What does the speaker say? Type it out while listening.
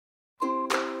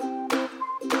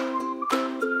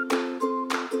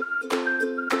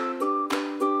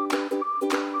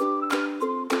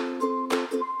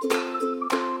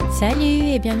Salut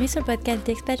et bienvenue sur le podcast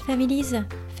d'Expat Families.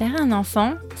 Faire un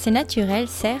enfant, c'est naturel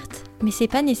certes, mais c'est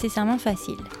pas nécessairement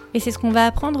facile. Et c'est ce qu'on va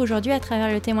apprendre aujourd'hui à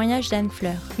travers le témoignage d'Anne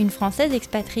Fleur, une Française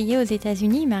expatriée aux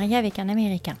États-Unis mariée avec un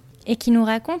Américain, et qui nous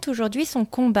raconte aujourd'hui son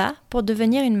combat pour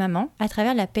devenir une maman à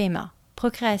travers la PMA,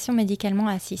 procréation médicalement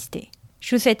assistée.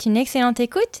 Je vous souhaite une excellente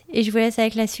écoute et je vous laisse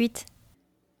avec la suite.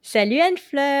 Salut Anne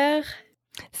Fleur!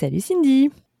 Salut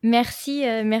Cindy! Merci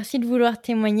de vouloir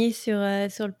témoigner sur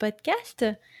le podcast.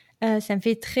 Ça me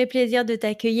fait très plaisir de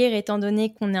t'accueillir étant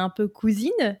donné qu'on est un peu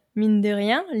cousines, mine de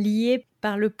rien, liées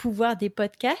par le pouvoir des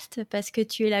podcasts parce que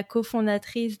tu es la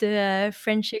cofondatrice de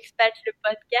French Expat, le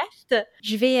podcast.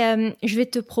 Je vais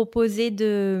te proposer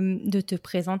de te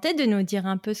présenter, de nous dire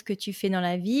un peu ce que tu fais dans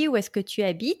la vie, où est-ce que tu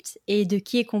habites et de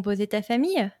qui est composée ta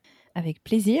famille. Avec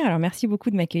plaisir. Alors, merci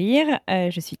beaucoup de m'accueillir.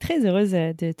 Je suis très heureuse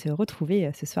de te retrouver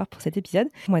ce soir pour cet épisode.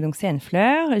 Moi, donc, c'est Anne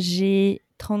Fleur. J'ai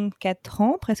 34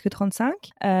 ans, presque 35.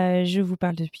 Je vous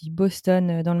parle depuis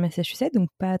Boston, dans le Massachusetts, donc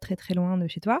pas très très loin de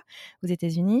chez toi, aux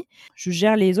États-Unis. Je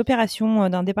gère les opérations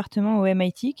d'un département au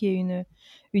MIT, qui est une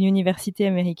université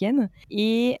américaine.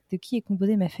 Et de qui est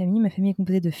composée ma famille? Ma famille est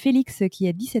composée de Félix, qui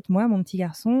a 17 mois, mon petit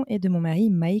garçon, et de mon mari,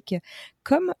 Mike,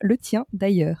 comme le tien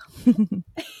d'ailleurs.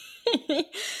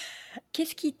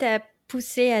 Qu'est-ce qui t'a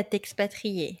poussé à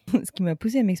t'expatrier? Ce qui m'a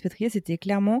poussé à m'expatrier, c'était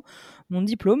clairement mon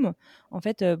diplôme. En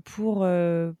fait, pour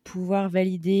pouvoir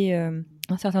valider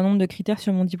un certain nombre de critères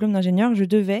sur mon diplôme d'ingénieur, je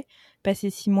devais passer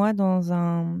 6 mois dans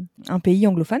un pays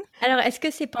anglophone. Alors, est-ce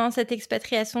que c'est pendant cette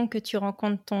expatriation que tu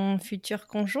rencontres ton futur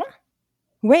conjoint?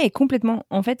 Ouais, complètement.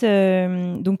 En fait,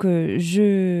 je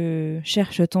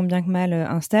cherche tant bien que mal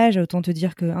un stage. Autant te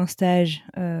dire qu'un stage,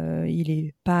 il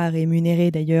est pas rémunéré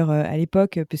d'ailleurs à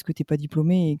l'époque, parce que t'es pas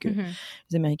diplômé et que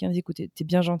les Américains disent écoute, t'es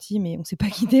bien gentil, mais on sait pas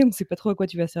qui t'es, on sait pas trop à quoi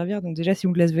tu vas servir. Donc déjà, si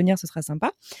on te laisse venir, ce sera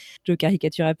sympa. Je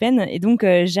caricature à peine. Et donc,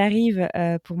 j'arrive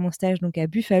pour mon stage donc à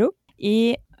Buffalo.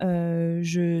 Et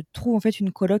je trouve en fait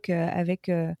une coloc avec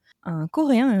un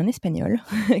Coréen et un Espagnol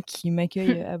qui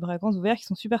m'accueillent à bras grands ouverts, qui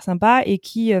sont super sympas et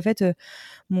qui, en fait,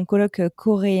 mon coloc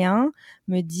coréen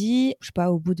me dit, je sais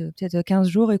pas, au bout de peut-être 15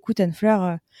 jours, écoute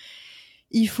Anne-Fleur,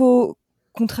 il faut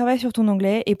qu'on travaille sur ton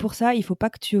anglais et pour ça, il faut pas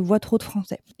que tu vois trop de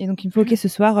français. Et donc, il me faut, ok, ce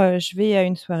soir, je vais à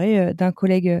une soirée d'un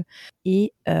collègue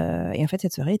et en fait,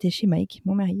 cette soirée était chez Mike,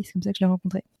 mon mari. C'est comme ça que je l'ai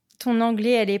rencontré. Ton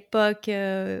anglais à l'époque,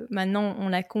 maintenant on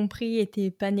l'a compris, était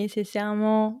pas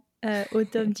nécessairement au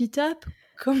top du top.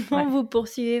 Comment vous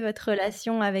poursuivez votre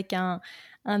relation avec un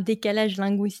décalage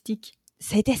linguistique?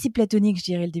 Ça a été assez platonique, je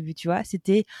dirais, le début, tu vois.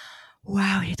 C'était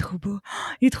waouh, il est trop beau,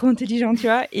 il est trop intelligent, tu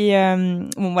vois. Et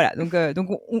bon, voilà. Donc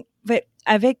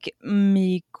avec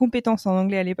mes compétences en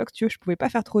anglais à l'époque, tu vois, je pouvais pas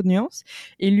faire trop de nuances.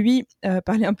 Et lui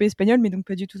parlait un peu espagnol, mais donc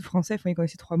pas du tout de français. Enfin, il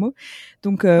connaissait 3 mots.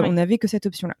 Donc on n'avait que cette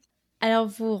option-là. Alors,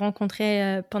 vous vous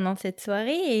rencontrez pendant cette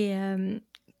soirée et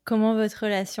comment votre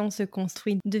relation se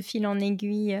construit de fil en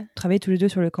aiguille? On travaillait tous les deux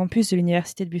sur le campus de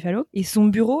l'université de Buffalo et son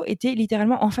bureau était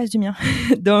littéralement en face du mien,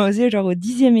 genre au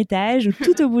 10e étage,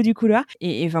 tout au bout du couloir.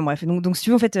 Et enfin bref, donc si tu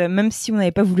veux, en fait, même si on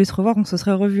n'avait pas voulu se revoir, on se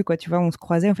serait revus, quoi. Tu vois, on se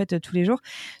croisait en fait tous les jours,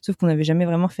 sauf qu'on n'avait jamais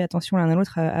vraiment fait attention l'un à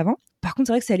l'autre avant. Par contre,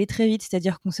 c'est vrai que ça allait très vite,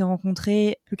 c'est-à-dire qu'on s'est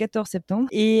rencontrés le 14 septembre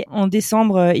et en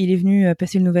décembre, il est venu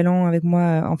passer le nouvel an avec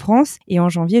moi en France et en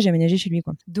janvier, j'ai aménagé chez lui,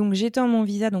 quoi. Donc j'étends mon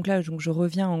visa, donc là, je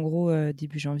reviens en gros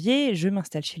début janvier, je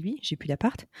m'installe chez lui, j'ai plus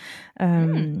d'appart.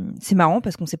 C'est marrant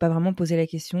parce qu'on s'est pas vraiment posé la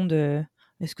question de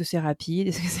est-ce que c'est rapide,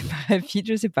 est-ce que c'est pas rapide,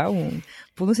 je sais pas.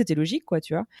 Pour nous, c'était logique, quoi,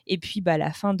 tu vois. Et puis,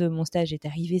 la fin de mon stage est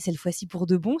arrivée cette fois-ci pour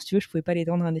de bon, si tu veux, je pouvais pas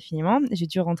l'étendre indéfiniment. J'ai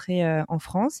dû rentrer en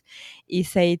France et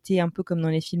ça a été un peu comme dans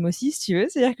les films aussi, si tu veux.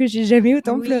 C'est-à-dire que j'ai jamais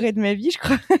autant pleuré de ma vie, je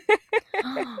crois.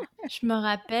 Je me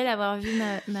rappelle avoir vu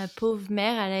ma pauvre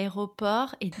mère à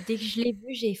l'aéroport et dès que je l'ai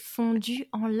vue, j'ai fondu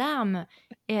en larmes.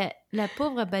 Et la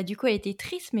pauvre, du coup, elle était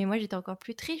triste, mais moi, j'étais encore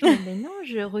plus triste. Je me disais, mais non,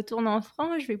 je retourne en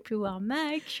France, je vais plus voir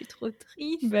Mac, je suis trop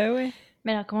triste. Bah ouais.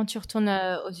 Mais alors, comment tu retournes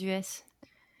aux US?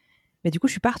 Du coup,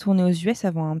 je suis pas retournée aux US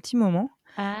avant un petit moment.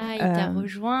 Ah, il t'a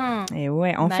rejoint. Et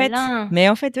ouais, en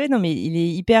Malin. fait, ouais, non, mais il est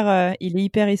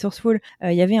hyper resourceful.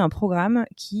 Il y avait un programme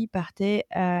qui partait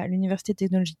à l'Université de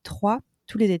Technologie 3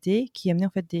 tous les étés, qui amenait en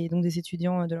fait des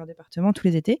étudiants de leur département tous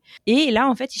les étés. Et là,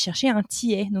 en fait, ils cherchaient un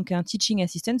TA, donc un teaching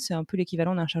assistant, c'est un peu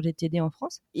l'équivalent d'un chargé de TD en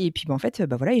France. Et puis, en fait,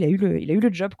 voilà, il a eu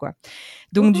le job, quoi.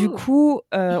 Donc, du coup,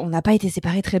 on n'a pas été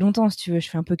séparés très longtemps, si tu veux. Je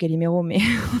fais un peu Calimero, mais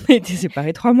on a été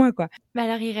séparés 3 mois, quoi.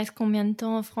 Alors, il reste combien de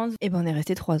temps en France? On est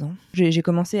resté 3 ans. J'ai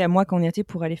commencé à moi quand on y était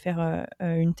pour aller faire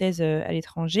une thèse à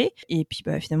l'étranger. Et puis,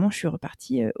 finalement, je suis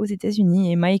repartie aux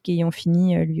États-Unis. Et Mike ayant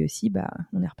fini lui aussi,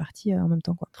 on est reparti en même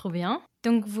temps, quoi. Trop bien.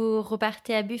 Donc, vous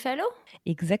repartez à Buffalo?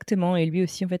 Exactement. Et lui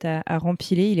aussi, en fait, a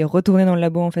rempilé. Il est retourné dans le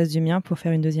labo en face du mien pour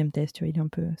faire une deuxième thèse. Tu vois,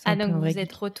 c'est Ah, un peu donc un vrai vous êtes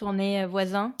geek. retournés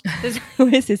voisins?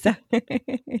 Oui, c'est ça.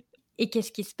 Et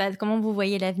qu'est-ce qui se passe? Comment vous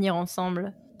voyez l'avenir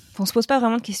ensemble? On se pose pas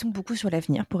vraiment de questions beaucoup sur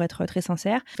l'avenir, pour être très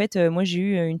sincère. En fait, moi, j'ai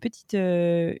eu une petite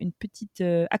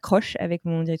accroche avec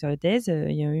mon directeur de thèse.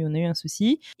 On a eu un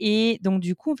souci. Et donc,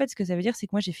 du coup, en fait, ce que ça veut dire, c'est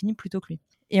que moi, j'ai fini plus tôt que lui.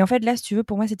 Et en fait, là, si tu veux,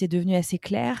 pour moi, c'était devenu assez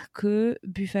clair que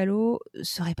Buffalo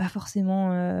serait pas forcément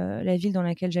la ville dans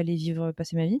laquelle j'allais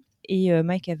passer ma vie. Et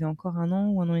Mike avait encore 1 an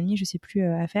ou 1 an et demi, je sais plus,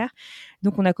 à faire.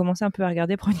 Donc, on a commencé un peu à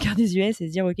regarder, prendre une carte des US et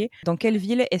se dire, OK, dans quelle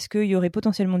ville est-ce qu'il y aurait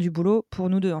potentiellement du boulot pour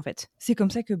nous deux, en fait? C'est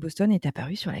comme ça que Boston est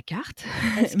apparu sur la carte.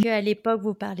 Est-ce qu'à l'époque,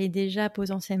 vous parlez déjà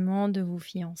potentiellement de vous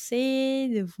fiancer,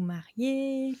 de vous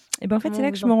marier? Et ben en fait, c'est Comment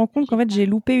là que vous je me rends compte qu'en fait, envisagez j'ai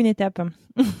loupé une étape.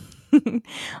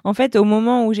 En fait, au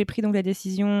moment où j'ai pris donc la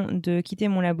décision de quitter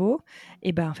mon labo,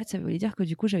 et ben en fait, ça voulait dire que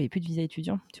du coup, j'avais plus de visa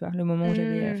étudiant, tu vois, le moment où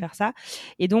j'allais ça? faire ça.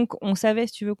 Et donc, on savait,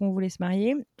 si tu veux, qu'on voulait se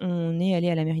marier. On est allé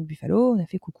à la mairie de Buffalo, on a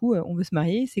fait coucou, on veut se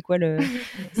marier. C'est quoi,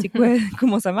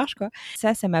 comment ça marche, quoi.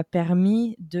 Ça m'a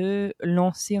permis de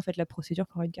lancer en fait la procédure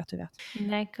pour avoir une carte verte.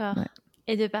 D'accord. Ouais,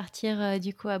 Et de partir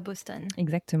du coup à Boston.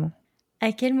 exactement.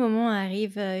 À quel moment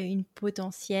arrive une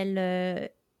potentielle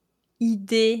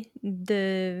idée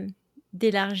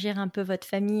d'élargir un peu votre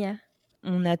famille?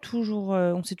 On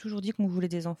s'est toujours dit qu'on voulait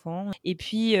des enfants. Et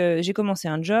puis, j'ai commencé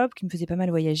un job qui me faisait pas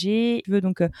mal voyager. Tu veux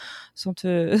donc, sans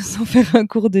faire un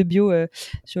cours de bio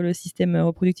sur le système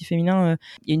reproductif féminin,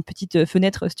 il y a une petite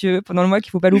fenêtre, si tu veux, pendant le mois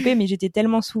qu'il faut pas louper. Mais j'étais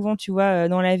tellement souvent, tu vois,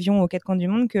 dans l'avion aux 4 coins du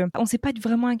monde que on s'est pas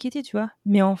vraiment inquiété, tu vois.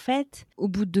 Mais en fait, au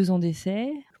bout de 2 ans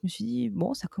d'essai, je me suis dit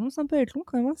bon, ça commence un peu à être long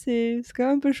quand même. Hein. C'est quand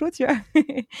même un peu chaud, tu vois.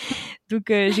 Donc,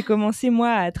 j'ai commencé, moi,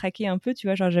 à traquer un peu, tu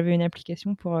vois, genre j'avais une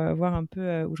application pour voir un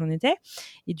peu où j'en étais.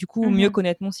 Et du coup, mieux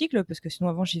connaître mon cycle, parce que sinon,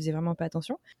 avant, j'y faisais vraiment pas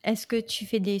attention. Est-ce que tu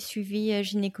fais des suivis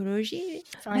gynécologie?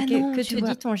 Enfin, Bah non, que tu te vois,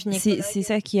 dit ton c'est gynécologue?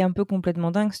 ça qui est un peu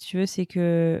complètement dingue, si tu veux, c'est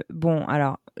que, bon,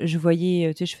 alors, je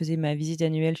voyais, tu sais, je faisais ma visite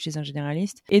annuelle chez un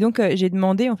généraliste. Et donc, j'ai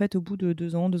demandé, en fait, au bout de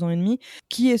 2 ans et demi,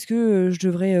 qui est-ce que je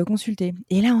devrais consulter.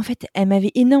 Et là, en fait, elle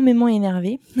m'avait énormément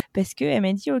énervée, parce qu'elle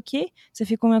m'a dit, OK, ça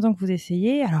fait combien de temps que vous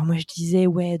essayez? Alors, moi, je disais,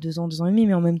 ouais, 2 ans et demi,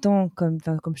 mais en même temps, comme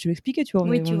je te l'expliquais, tu vois,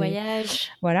 Oui, tu voyages.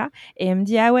 voilà. Et elle me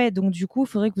dit, ah ouais, donc du coup, il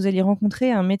faudrait que vous alliez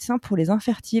rencontrer un médecin pour les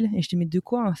infertiles. Et je te dis, mais de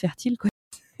quoi infertile, quoi?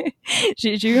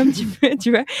 J'ai eu un petit peu, tu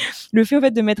vois, le fait en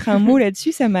fait de mettre un mot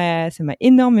là-dessus, ça m'a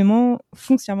énormément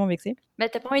foncièrement vexée. Bah,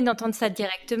 t'as pas envie d'entendre ça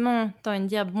directement. T'as envie de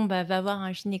dire, bon, bah, va voir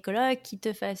un gynécologue qui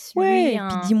te fasse, Ouais, lui, et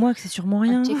puis dis-moi que c'est sûrement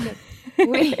rien. check-up.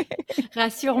 Oui,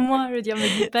 rassure-moi. Je veux dire,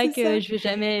 me dis pas C'est ça. que je vais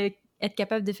jamais être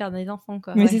capable de faire des enfants,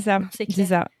 quoi. Mais Ouais, c'est ça, non, c'est c'est clair.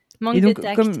 ça. Manque Et de donc,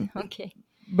 tact. comme, Ok.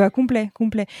 bah, complet.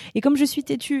 Et comme je suis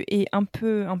têtue et un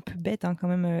peu bête hein, quand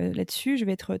même là-dessus, je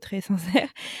vais être très sincère.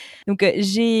 Donc,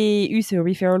 j'ai eu ce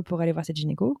referral pour aller voir cette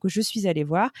gynéco que je suis allée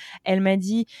voir. Elle m'a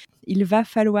dit, il va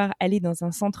falloir aller dans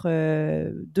un centre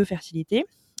de fertilité.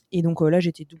 Et donc là,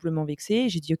 j'étais doublement vexée.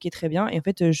 J'ai dit, OK, très bien. Et en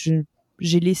fait,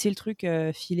 j'ai laissé le truc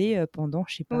filer pendant,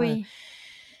 je sais pas, Oui.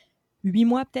 8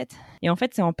 mois peut-être. Et en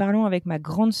fait, c'est en parlant avec ma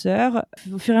grande sœur,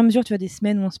 au fur et à mesure, tu vois, des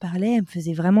semaines où on se parlait, elle me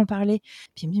faisait vraiment parler.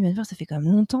 Puis elle me dit, mais ça fait quand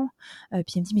même longtemps. Puis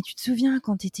elle me dit, mais tu te souviens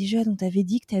quand t'étais jeune, on t'avait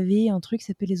dit que t'avais un truc qui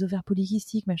s'appelle les ovaires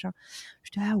polykystiques, machin. Je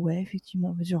dis, ah ouais,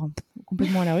 effectivement, genre,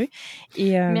 complètement à la rue.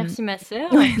 Et, Merci, ma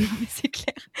sœur. Ouais, non, mais c'est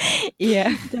clair. Et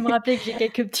De me rappeler que j'ai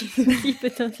quelques petits soucis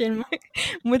potentiellement.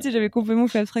 moi, tu sais, j'avais complètement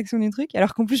fait abstraction du truc,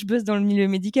 alors qu'en plus, je bosse dans le milieu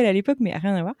médical à l'époque, mais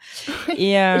rien à voir.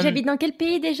 Et j'habite dans quel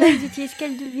pays déjà? Ils utilisent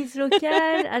quelle devise locale?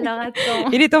 Alors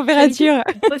attends. Et les températures.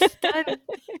 Boston.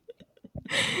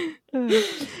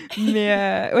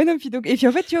 Mais ouais non et puis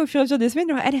en fait tu vois au fur et à mesure des semaines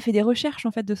elle a fait des recherches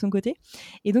en fait de son côté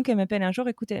et donc elle m'appelle un jour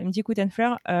écoute elle me dit écoute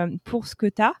Anne-Fleur pour ce que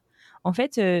t'as en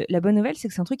fait la bonne nouvelle c'est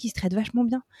que c'est un truc qui se traite vachement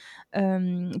bien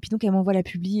et puis donc elle m'envoie la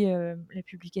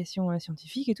publication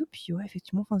scientifique et tout puis ouais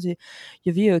effectivement il y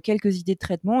avait quelques idées de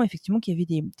traitement effectivement qu'il y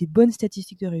avait des bonnes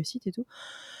statistiques de réussite et tout.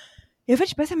 Et en fait, je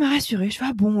sais pas, ça m'a rassurée. Je fais,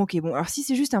 ah bon, ok, bon. Alors, si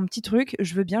c'est juste un petit truc,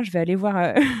 je veux bien, je vais aller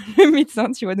voir le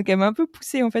médecin, tu vois. Donc, elle m'a un peu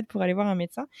poussée, en fait, pour aller voir un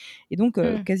médecin. Et donc,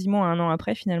 quasiment 1 an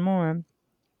après, finalement,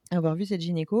 avoir vu cette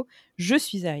gynéco, je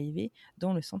suis arrivée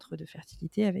dans le centre de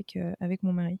fertilité avec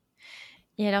mon mari.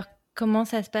 Et alors, comment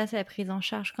ça se passe la prise en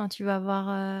charge quand tu vas voir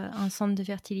un centre de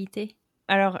fertilité?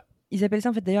 Alors, ils appellent ça,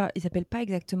 en fait, d'ailleurs, ils appellent pas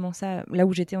exactement ça, là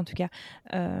où j'étais en tout cas,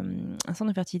 un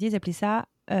centre de fertilité, ils appelaient ça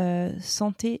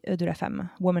santé de la femme,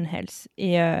 Women Health.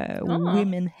 Et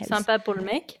Women Health. Sympa pour le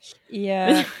mec. Et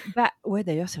bah ouais,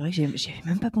 d'ailleurs, c'est vrai que j'y avais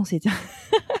même pas pensé, tiens.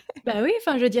 Bah oui,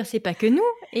 enfin, je veux dire, c'est pas que nous.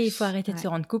 Et il faut arrêter de Ouais. se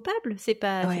rendre coupable. C'est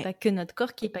pas que notre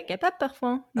corps qui est pas capable parfois,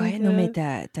 hein. Ouais, Donc, non, mais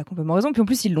t'as complètement raison. Puis en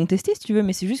plus, ils l'ont testé, si tu veux,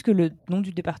 mais c'est juste que le nom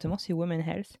du département, c'est Women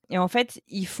Health. Et en fait,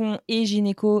 ils font et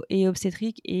gynéco, et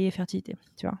obstétrique, et fertilité,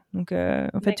 tu vois. Donc,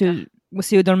 en fait, d'accord. moi,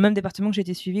 c'est dans le même département que j'ai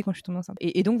été suivie quand je suis tombée enceinte.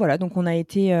 Et donc, voilà, donc on a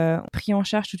été pris en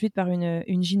charge tout de suite par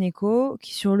une gynéco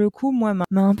qui, sur le coup, moi,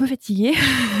 m'a un peu fatiguée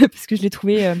parce que je l'ai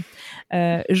trouvée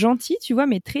gentille, tu vois,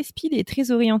 mais très speed et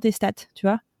très orientée stat, tu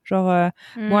vois. Genre,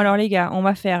 bon alors les gars, on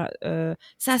va faire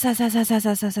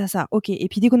ça. Ok. Et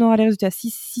puis dès qu'on aura les résultats, si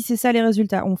c'est ça les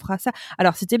résultats, on fera ça.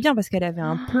 Alors c'était bien parce qu'elle avait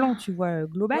un plan, tu vois,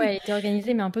 global. Ouais, elle était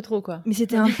organisée, mais un peu trop, quoi. Mais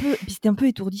c'était un peu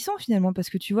étourdissant finalement parce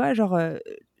que tu vois, genre,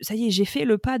 ça y est, j'ai fait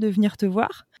le pas de venir te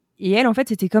voir. Et elle, en fait,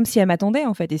 c'était comme si elle m'attendait,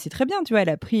 en fait. Et c'est très bien, tu vois. Elle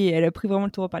a pris vraiment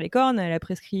le taureau par les cornes. Elle a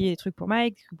prescrit des trucs pour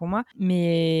Mike, des trucs pour moi.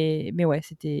 Mais ouais,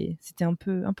 c'était un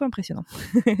peu impressionnant.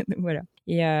 Donc, voilà.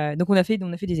 Et donc, on a fait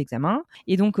des examens.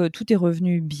 Et donc, tout est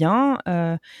revenu bien.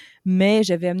 Mais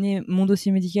j'avais amené mon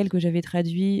dossier médical que j'avais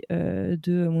traduit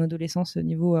de mon adolescence au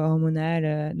niveau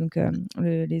hormonal. Donc,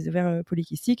 les ovaires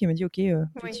polykystiques. Elle m'a dit, OK,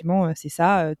 effectivement, c'est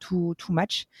ça, tout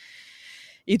match.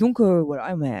 Et donc,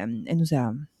 voilà, elle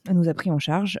nous a pris en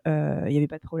charge. Il n'y avait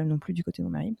pas de problème non plus du côté de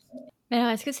mon mari. Mais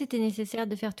alors, est-ce que c'était nécessaire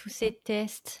de faire tous ces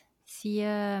tests s'ils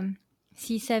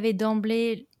savaient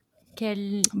d'emblée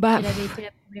quelle avait été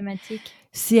la problématique?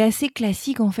 C'est assez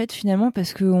classique en fait finalement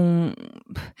parce que en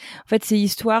fait c'est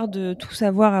histoire de tout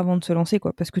savoir avant de se lancer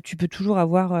quoi, parce que tu peux toujours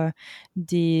avoir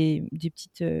des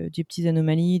petites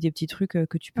anomalies, des petits trucs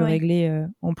que tu peux régler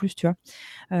en plus, tu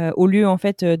vois. Au lieu en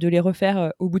fait de les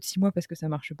refaire au bout de 6 mois parce que ça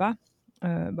marche pas.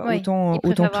 Autant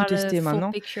tout tester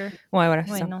maintenant. Picture. Ouais, voilà,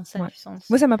 c'est ça. Non, ça a du sens.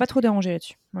 Moi, ça m'a pas trop dérangé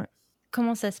là-dessus. Ouais.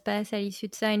 Comment ça se passe à l'issue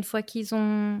de ça, une fois qu'ils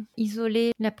ont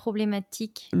isolé la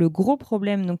problématique? Le gros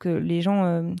problème, donc les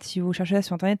gens, si vous cherchez ça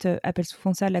sur Internet, appellent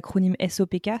souvent ça l'acronyme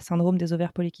SOPK, syndrome des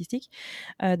ovaires polykystiques.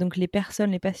 Donc les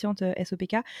patientes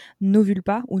SOPK n'ovulent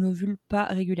pas ou n'ovulent pas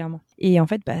régulièrement. Et en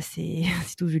fait, si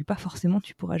tu n'ovules pas, forcément,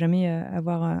 tu pourras jamais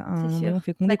avoir un embryon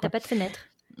fécondé. T'as pas de fenêtre.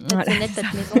 Pas de fenêtre, pas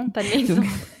de maison, pas de maison. Donc,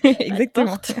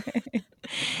 exactement.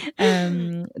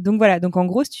 Donc voilà, donc en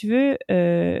gros, si tu veux,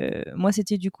 moi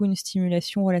c'était du coup une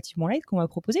stimulation relativement light qu'on m'a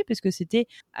proposée parce que c'était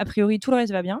a priori tout le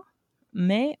reste va bien,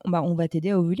 mais on va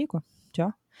t'aider à ovuler quoi, tu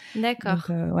vois. D'accord.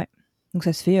 Donc ouais. Donc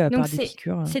ça se fait par des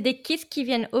piqûres. C'est des kystes qui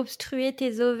viennent obstruer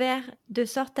tes ovaires de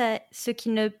sorte à ceux qui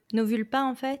n'ovulent pas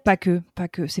en fait? Pas que.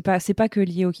 C'est pas que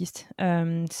lié au kyste.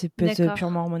 C'est peut-être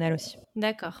purement hormonal aussi.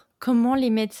 D'accord. Comment les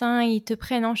médecins ils te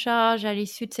prennent en charge à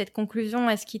l'issue de cette conclusion?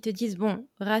 Est-ce qu'ils te disent bon,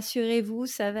 rassurez-vous,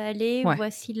 ça va aller,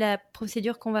 voici la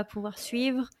procédure qu'on va pouvoir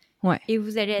suivre? Ouais. Et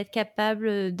vous allez être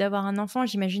capable d'avoir un enfant.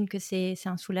 J'imagine que c'est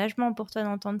un soulagement pour toi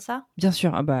d'entendre ça. Bien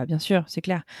sûr, bien sûr, c'est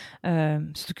clair.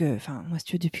 Surtout que, moi, si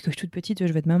tu veux, depuis que je suis toute petite,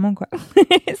 je veux être maman, quoi.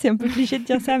 C'est un peu cliché de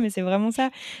dire ça, mais c'est vraiment ça.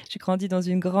 J'ai grandi dans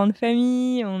une grande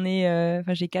famille.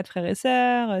 J'ai 4 frères et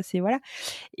sœurs. C'est voilà.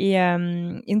 Et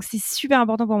donc c'est super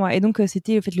important pour moi. Et donc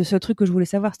c'était en fait le seul truc que je voulais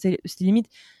savoir. C'était limite,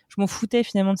 je m'en foutais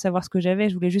finalement de savoir ce que j'avais.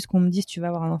 Je voulais juste qu'on me dise tu vas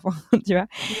avoir un enfant, tu vois.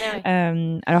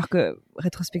 Alors que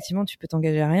rétrospectivement, tu peux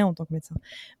t'engager à rien en tant que médecin.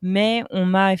 Mais on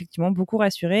m'a effectivement beaucoup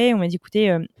rassurée. On m'a dit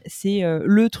écoutez, c'est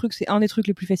le truc, c'est un des trucs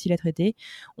les plus faciles à traiter.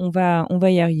 On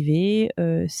va y arriver.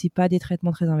 C'est pas des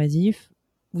traitements très invasifs.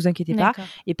 Vous inquiétez pas.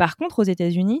 Et par contre, aux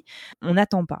États-Unis, on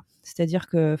n'attend pas. C'est-à-dire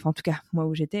que, en tout cas, moi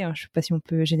où j'étais, je sais pas si on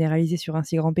peut généraliser sur un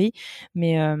si grand pays,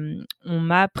 mais on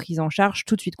m'a prise en charge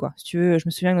tout de suite, quoi. Si tu veux, je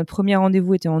me souviens que notre premier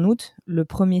rendez-vous était en août. Le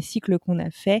premier cycle qu'on a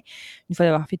fait, une fois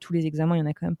d'avoir fait tous les examens, il y en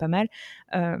a quand même pas mal,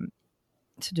 ça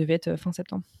devait être fin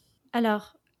septembre.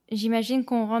 Alors, j'imagine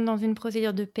qu'on rentre dans une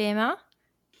procédure de PMA.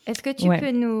 Est-ce que tu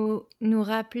peux nous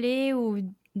rappeler ou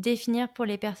définir pour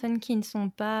les personnes qui ne sont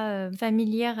pas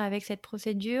familières avec cette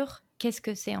procédure, qu'est-ce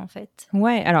que c'est en fait?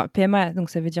 Ouais, alors PMA, donc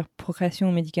ça veut dire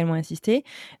procréation médicalement assistée.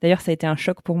 D'ailleurs, ça a été un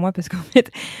choc pour moi parce qu'en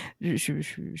fait,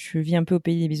 je vis un peu au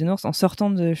pays des bisounours. En sortant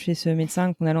de chez ce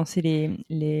médecin qu'on a lancé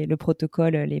le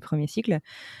protocole, les premiers cycles,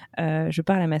 je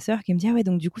parle à ma sœur qui me dit ah ouais,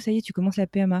 donc du coup ça y est, tu commences la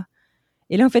PMA.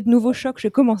 Et là, en fait, nouveau choc,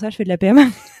 comment ça, je fais de la PMA?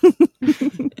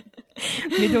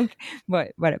 Mais donc,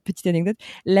 voilà, petite anecdote.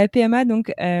 La PMA,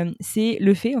 donc, c'est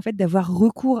le fait, en fait, d'avoir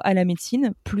recours à la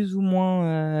médecine, plus ou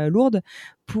moins lourde,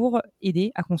 pour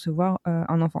aider à concevoir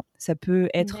un enfant. Ça peut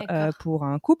être pour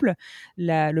un couple.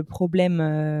 Le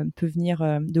problème peut venir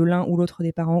de l'un ou l'autre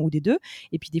des parents ou des deux.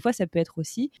 Et puis, des fois, ça peut être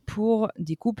aussi pour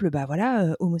des couples,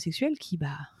 homosexuels qui,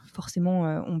 forcément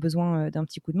ont besoin d'un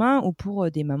petit coup de main, ou pour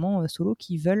des mamans solo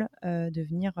qui veulent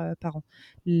devenir parents.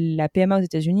 La PMA aux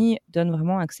États-Unis donne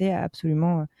vraiment accès à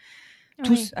absolument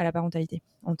tous à la parentalité,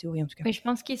 en théorie en tout cas. Oui, je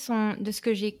pense qu'ils sont, de ce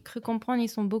que j'ai cru comprendre, ils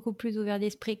sont beaucoup plus ouverts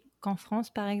d'esprit qu'en France,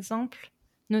 par exemple.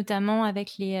 notamment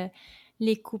avec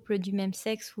les couples du même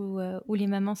sexe ou les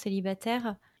mamans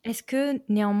célibataires. Est-ce que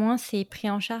néanmoins c'est pris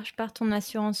en charge par ton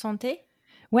assurance santé?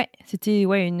 Ouais, c'était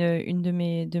une de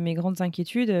mes grandes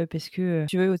inquiétudes parce que,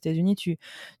 tu vois, aux États-Unis,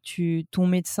 ton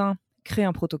médecin crée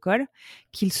un protocole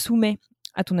qu'il soumet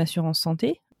à ton assurance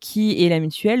santé, qui est la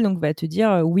mutuelle, donc va te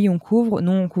dire oui, on couvre,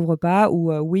 non, on couvre pas,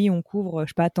 ou oui, on couvre, je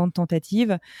sais pas, tant de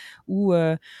tentatives, ou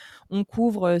on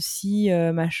couvre si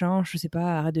machin, je sais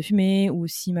pas, arrête de fumer, ou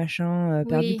si machin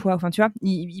perd du Oui, poids. Enfin, tu vois,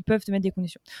 ils peuvent te mettre des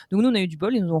conditions. Donc nous, on a eu du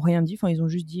bol, ils nous ont rien dit. Enfin, ils ont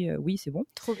juste dit oui, c'est bon.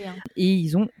 trop bien. Et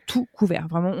ils ont tout couvert.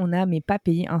 Vraiment, on n'a mais pas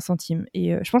payé un centime.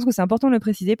 Et je pense que c'est important de le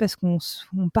préciser parce qu'on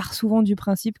part souvent du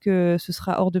principe que ce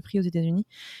sera hors de prix aux États-Unis.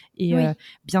 Et Oui.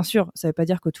 bien sûr, ça ne veut pas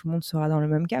dire que tout le monde sera dans le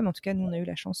même cas, mais en tout cas, nous, on a eu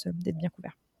la chance d'être bien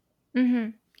couverts.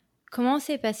 Mhm. Comment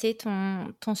s'est passé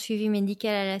ton suivi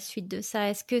médical à la suite de ça?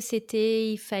 Est-ce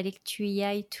que il fallait que tu y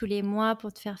ailles tous les mois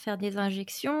pour te faire des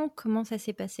injections? Comment ça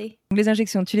s'est passé? Donc, les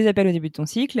injections, tu les appelles au début de ton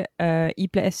cycle. Ils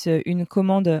placent une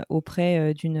commande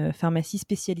auprès d'une pharmacie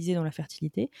spécialisée dans la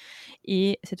fertilité.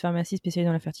 Et cette pharmacie spécialisée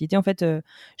dans la fertilité, en fait,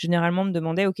 généralement me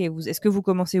demandait, OK, est-ce que vous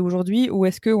commencez aujourd'hui ou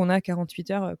est-ce qu'on a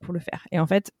 48 heures pour le faire? Et en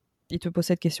fait, il te pose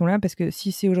cette question-là parce que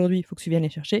si c'est aujourd'hui, il faut que tu viennes les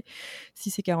chercher. Si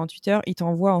c'est 48 heures, il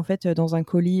t'envoie en fait dans un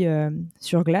colis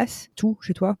sur glace, tout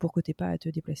chez toi pour que tu n'aies pas à te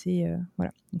déplacer.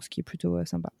 Voilà, donc ce qui est plutôt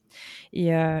sympa.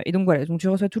 Et donc voilà, donc tu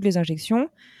reçois toutes les injections.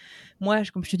 Moi,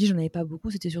 comme je te dis, j'en avais pas beaucoup,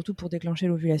 c'était surtout pour déclencher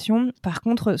l'ovulation. Par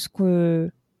contre,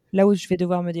 là où je vais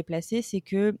devoir me déplacer, c'est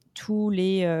que tous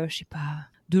les, je sais pas,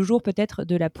 2 jours peut-être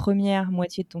de la première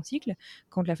moitié de ton cycle,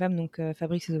 quand la femme donc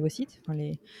fabrique ses ovocytes, enfin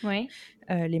Oui.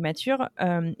 les matures,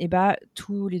 et bah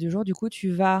tous les 2 jours, du coup, tu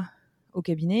vas au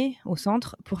cabinet, au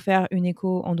centre, pour faire une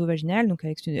écho endovaginale, donc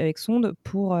avec sonde,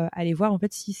 pour aller voir en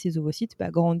fait si ces ovocytes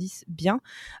grandissent bien,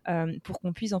 pour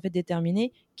qu'on puisse en fait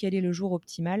déterminer quel est le jour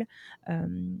optimal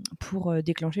pour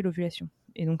déclencher l'ovulation.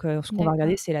 Et donc, ce qu'on va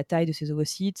regarder, D'accord. c'est la taille de ces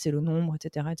ovocytes, c'est le nombre,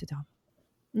 etc., etc.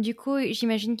 Du coup,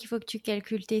 j'imagine qu'il faut que tu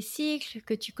calcules tes cycles,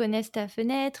 que tu connaisses ta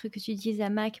fenêtre, que tu dises à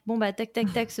Mac, bon bah tac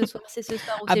tac tac, ce soir c'est ce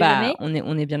soir ou Ah c'est bah, jamais.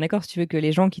 on est bien d'accord, si tu veux que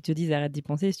les gens qui te disent arrête d'y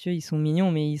penser, si tu veux, ils sont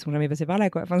mignons, mais ils sont jamais passés par là,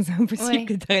 quoi. Enfin, c'est impossible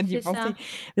que Ouais, tu arrêtes d'y c'est penser. ça.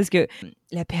 Parce que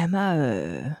la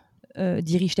PMA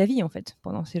dirige ta vie, en fait,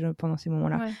 pendant ces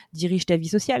moments-là. Ouais. Dirige ta vie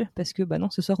sociale, parce que, bah non,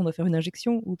 ce soir, on doit faire une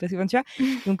injection, ou parce que, enfin, tu vois.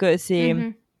 Donc,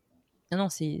 Mhm. non,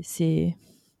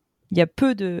 il y a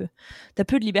t'as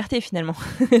peu de liberté, finalement,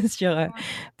 Ouais.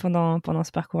 pendant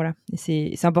ce parcours-là. Et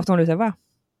c'est important de le savoir.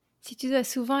 Si tu dois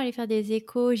souvent aller faire des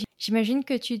échos, j'imagine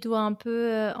que tu dois un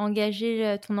peu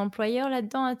engager ton employeur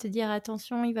là-dedans, à te dire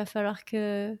attention, il va falloir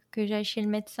que j'aille chez le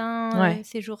médecin Ouais.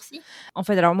 ces jours-ci. En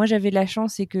fait, alors moi j'avais de la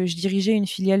chance, c'est que je dirigeais une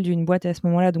filiale d'une boîte à ce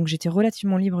moment-là, donc j'étais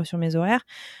relativement libre sur mes horaires.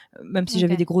 Même si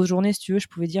j'avais Ok. des grosses journées, si tu veux, je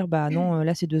pouvais dire bah non,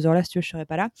 là ces 2 heures-là, si tu veux, je serais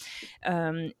pas là.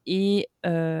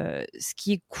 Ce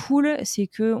qui est cool, c'est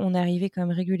que on arrivait quand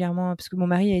même régulièrement, parce que mon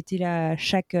mari a été là à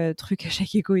chaque truc, à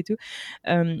chaque écho et tout.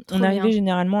 On Trop arrivait bien.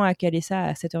 généralement à caler ça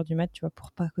à 7h du mat, tu vois,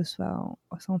 pour pas que ça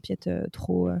empiète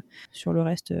trop sur le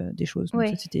reste des choses. Donc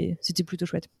ça, Ouais. c'était plutôt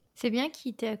chouette. C'est bien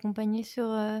qu'il t'ait accompagné sur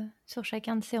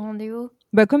chacun de ces rendez-vous.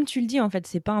 Bah, comme tu le dis, en fait,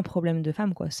 c'est pas un problème de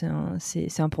femme, quoi.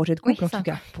 C'est un projet de Oui, couple, en tout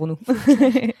cas, pour nous. c'est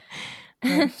clair.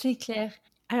 Ouais. C'est clair.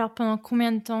 Alors, pendant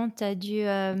combien de temps t'as dû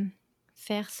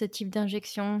faire ce type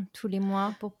d'injection tous les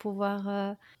mois pour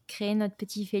pouvoir créer notre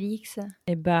petit Félix?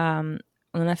 Et bah,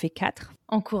 on en a fait 4.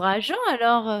 Encourageant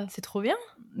alors, c'est trop bien.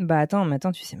 Bah, attends, mais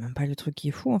attends, tu sais même pas le truc qui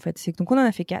est fou, en fait. C'est que donc on en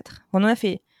a fait 4. On en a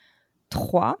fait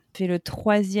 3. Fait le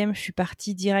 3e, je suis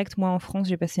partie direct, moi, en France.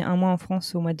 J'ai passé 1 mois en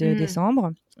France au mois de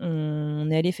décembre. On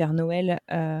est allé faire Noël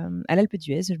à l'Alpe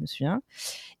d'Huez, je me souviens.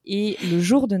 Et le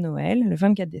jour de Noël, le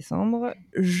 24 décembre,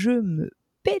 je me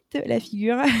pète la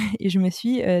figure et je me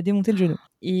suis démonté le genou.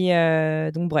 Et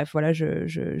donc bref, voilà,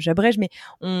 j'abrège, mais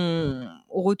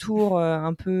au retour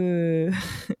un peu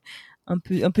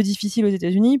un peu difficile aux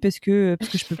États-Unis parce que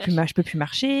je peux plus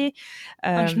marcher.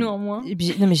 Un genou en moins. Et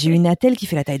puis, non, mais j'ai une attelle qui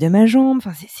fait la taille de ma jambe.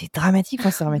 Enfin, c'est dramatique.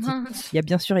 Enfin, c'est dramatique. Mince. Il y a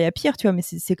bien sûr, il y a pire, tu vois, mais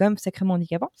c'est quand même sacrément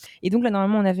handicapant. Et donc là,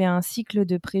 normalement, on avait un cycle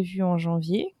de prévu en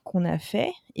janvier qu'on a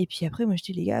fait. Et puis après, moi, je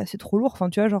dis les gars, c'est trop lourd. Enfin,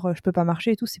 tu vois, genre, je peux pas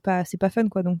marcher et tout. C'est pas fun,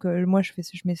 quoi. Donc moi, je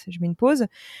mets une pause.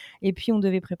 Et puis on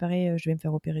devait préparer. Je vais me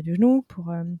faire opérer du genou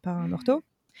par un ortho.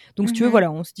 Donc, si tu veux,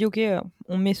 voilà, on se dit, OK,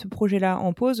 on met ce projet-là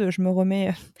en pause. Je me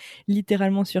remets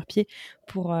littéralement sur pied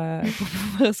pour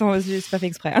pouvoir, c'est pas fait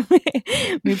exprès, hein,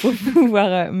 mais pour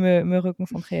pouvoir me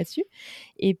reconcentrer là-dessus.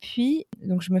 Et puis,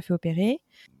 donc, je me fais opérer.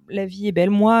 La vie est belle.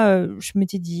 Moi, je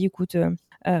m'étais dit, écoute,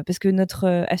 parce que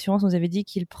notre assurance nous avait dit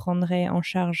qu'il prendrait en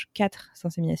charge 4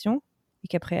 inséminations et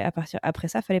qu'après après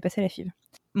ça, fallait passer à la FIV.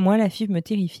 Moi, la FIV me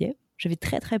terrifiait. J'avais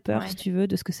très très peur, Ouais. si tu veux,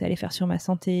 de ce que ça allait faire sur ma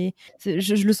santé.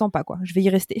 Je le sens pas, quoi. Je vais y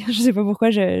rester. Je sais pas pourquoi,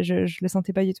 je le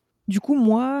sentais pas du tout. Du coup,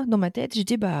 moi, dans ma tête,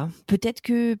 j'étais, peut-être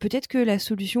que la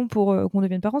solution pour qu'on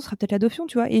devienne parents sera peut-être l'adoption,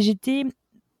 tu vois. Et j'étais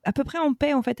à peu près en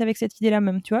paix, en fait, avec cette idée-là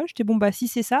même, tu vois. J'étais, si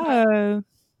c'est ça,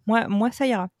 Ouais. moi, ça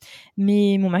ira.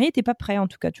 Mais mon mari était pas prêt, en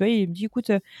tout cas, tu vois. Il me dit,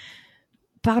 écoute,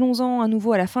 parlons-en à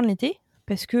nouveau à la fin de l'été,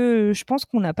 parce que je pense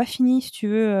qu'on n'a pas fini, si tu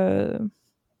veux,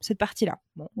 cette partie-là.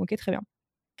 Bon, ok, très bien.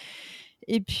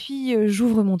 Et puis,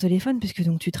 j'ouvre mon téléphone, puisque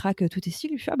donc tu traques tous tes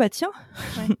cycles. Je fais, tiens,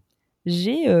 Ouais.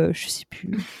 j'ai, je sais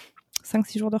plus,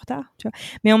 5-6 jours de retard, tu vois.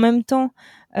 Mais en même temps,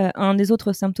 un des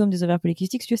autres symptômes des ovaires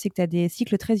polykystiques, si tu veux, c'est que tu as des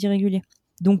cycles très irréguliers.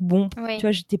 Donc bon, Oui. tu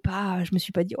vois, je me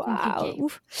suis pas dit, waouh, Compliqué.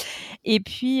 ouf. Et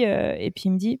puis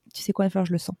il me dit, tu sais quoi, Anne-Fleur,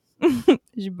 je le sens.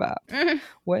 J'ai dit,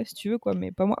 ouais, si tu veux, quoi,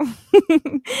 mais pas moi.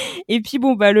 Et puis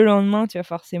le lendemain, tu vois,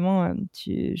 forcément,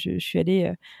 je suis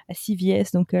allée à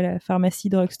CVS, donc la pharmacie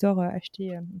drugstore,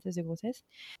 acheter une test de grossesse.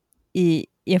 Et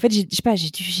en fait,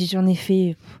 j'en ai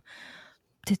fait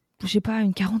peut-être, je sais pas,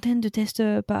 une quarantaine de tests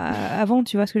avant,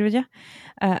 tu vois ce que je veux dire,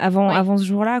 avant ce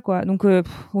jour-là, quoi. Donc,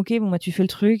 ok, tu fais le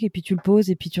truc, et puis tu le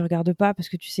poses, et puis tu regardes pas, parce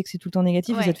que tu sais que c'est tout le temps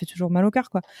négatif, et ça te fait toujours mal au cœur,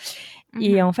 quoi.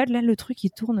 Et en fait, là, le truc, il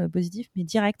tourne positif, mais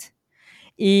direct.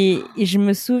 Et je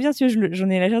me souviens, tu vois, j'en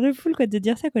ai la chair de poule, quoi, de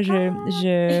dire ça, quoi.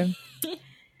 Je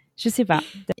sais pas.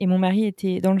 Et mon mari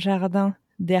était dans le jardin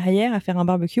derrière à faire un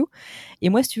barbecue. Et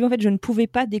moi, si tu veux, en fait, je ne pouvais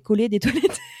pas décoller des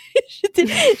toilettes.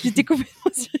 j'étais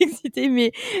complètement surexcitée,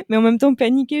 mais en même temps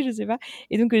paniquée, je sais pas.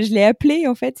 Et donc, je l'ai appelé,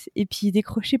 en fait, et puis il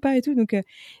décrochait pas et tout. Donc,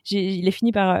 il a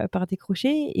fini par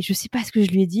décrocher. Et je sais pas ce que je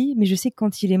lui ai dit, mais je sais que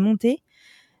quand il est monté,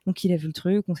 donc il a vu le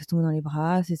truc, on s'est tombé dans les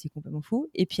bras, c'était complètement fou.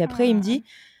 Et puis après, il me dit,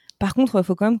 par contre, il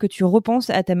faut quand même que tu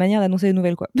repenses à ta manière d'annoncer les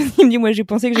nouvelles, quoi. Il me dit, moi, j'ai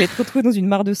pensé que j'allais te retrouver dans une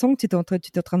mare de sang, que tu étais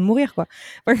en train de mourir, quoi.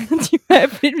 Enfin, quand tu m'as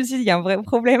appelé, je me suis dit, il y a un vrai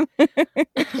problème.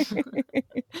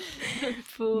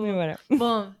 Mais voilà.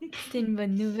 Bon, c'était une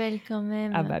bonne nouvelle quand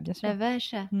même. Ah bien sûr. La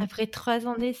vache, après 3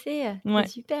 ans d'essai, c'est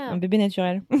super. Un bébé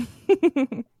naturel.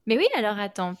 Mais oui, alors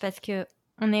attends, parce que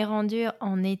on est rendu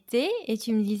en été et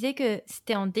tu me disais que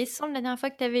c'était en décembre la dernière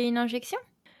fois que tu avais une injection?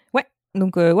 Ouais.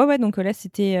 Donc donc là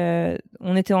c'était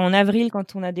on était en avril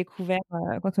quand on a découvert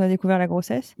la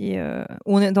grossesse et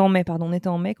on est en mai pardon, on était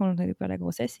en mai quand on a découvert la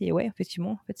grossesse et ouais,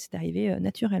 effectivement, en fait, c'est arrivé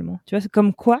naturellement. Tu vois, c'est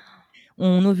comme quoi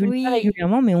on ovule pas Oui,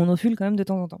 régulièrement mais on ovule quand même de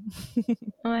temps en temps.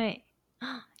 ouais.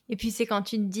 Et puis c'est quand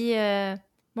tu te dis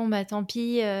bon tant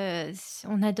pis,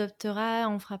 on adoptera,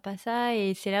 on fera pas ça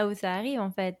et c'est là où ça arrive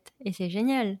en fait et c'est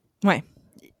génial. Ouais,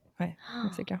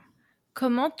 c'est clair.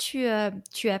 Comment tu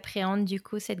appréhendes du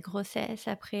coup cette grossesse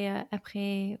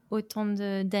après autant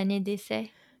d'années d'essai?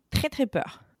 Très, très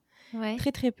peur. Ouais.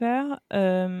 Très, très peur.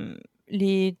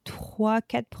 Les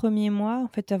 3-4 premiers mois, en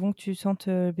fait, avant que tu sentes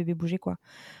le bébé bouger, quoi.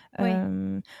 Ouais.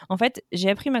 En fait, j'ai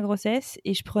appris ma grossesse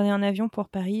et je prenais un avion pour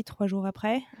Paris 3 jours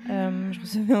après. Je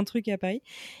recevais un truc à Paris.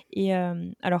 Et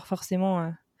alors,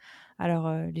 forcément,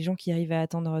 les gens qui arrivent à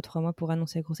attendre 3 mois pour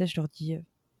annoncer la grossesse, je leur dis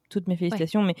toutes mes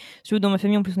félicitations. Mais dans ma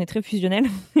famille, en plus, on est très fusionnels.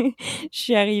 Je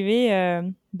suis arrivée,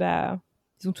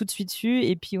 ils ont tout de suite su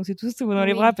et puis on s'est tous tombés dans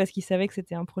les bras parce qu'ils savaient que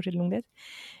c'était un projet de longue date.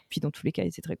 Puis dans tous les cas, ils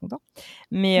étaient très contents.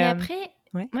 Mais après,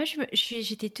 moi,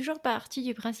 j'étais toujours partie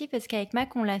du principe parce qu'avec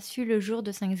Mac, on l'a su le jour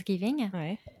de Thanksgiving.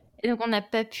 Ouais. Et donc, on n'a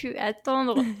pas pu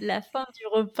attendre la fin du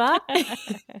repas.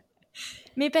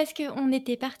 Mais parce qu'on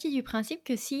était parti du principe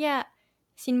que si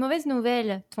une mauvaise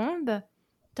nouvelle tombe,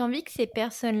 t'as envie que ces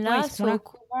personnes-là soient au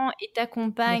courant et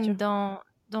t'accompagnent dans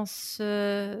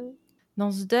ce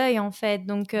deuil, en fait.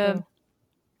 Donc,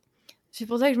 c'est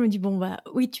pour ça que je me dis,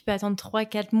 oui, tu peux attendre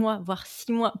 3-4 mois, voire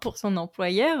 6 mois pour son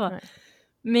employeur. Ouais.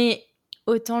 Mais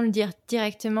autant le dire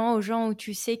directement aux gens où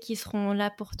tu sais qu'ils seront là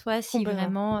pour toi si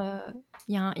vraiment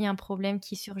il y a un problème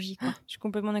qui surgit, quoi. Je suis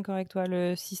complètement d'accord avec toi.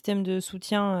 Le système de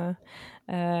soutien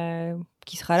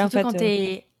qui sera là, surtout en fait, quand tu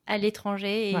es à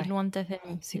l'étranger et loin de ta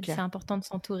famille. C'est important de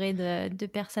s'entourer de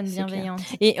personnes bienveillantes.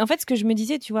 Clair. Et en fait, ce que je me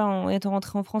disais, tu vois, en étant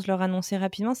rentrée en France, leur annoncer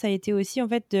rapidement, ça a été aussi, en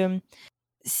fait,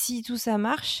 si tout ça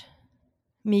marche,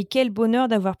 mais quel bonheur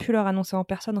d'avoir pu leur annoncer en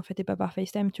personne, en fait, et pas par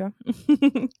FaceTime, tu vois.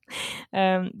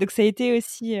 Donc, ça a été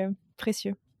aussi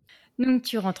précieux. Donc,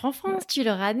 tu rentres en France, tu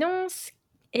leur annonces.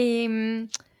 Et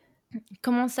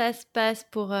comment ça se passe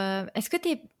pour... Est-ce que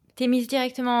t'es mise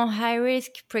directement en high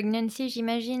risk pregnancy,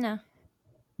 j'imagine?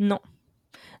 Non.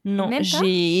 Non,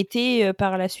 j'ai été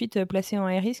par la suite placée en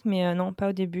high risk, mais non, pas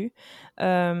au début.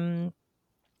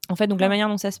 En fait, donc la manière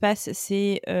dont ça se passe,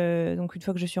 c'est donc une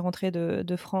fois que je suis rentrée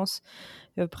de France,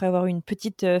 après avoir eu une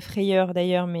petite frayeur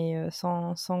d'ailleurs, mais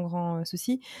sans grand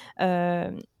souci,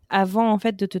 avant en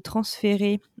fait de te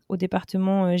transférer au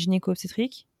département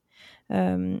gynéco-obstétrique,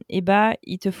 et bah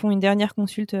ils te font une dernière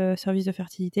consulte service de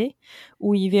fertilité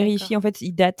où ils vérifient, en fait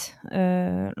ils datent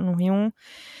l'embryon,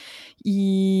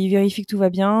 ils vérifient que tout va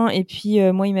bien, et puis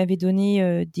moi ils m'avaient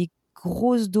donné des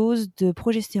grosses doses de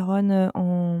progestérone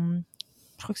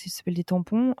je crois que ça s'appelle des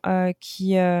tampons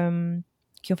qui en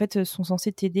fait sont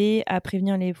censés t'aider à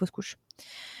prévenir les fausses couches.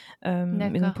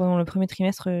 Mais donc pendant le premier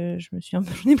trimestre, j'en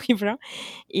ai pris plein.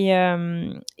 Et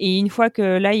une fois que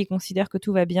là, ils considèrent que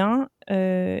tout va bien,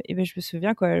 et ben je me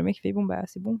souviens quoi, le mec il fait bon bah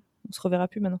c'est bon, on se reverra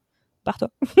plus maintenant.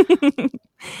 Pars-toi.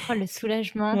 Oh, le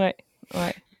soulagement. Ouais,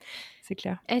 c'est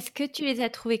clair. Est-ce que tu les as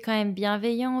trouvés quand même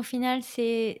bienveillants au final,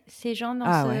 ces gens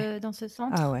dans ce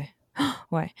centre? Ah ouais.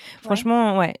 Ouais,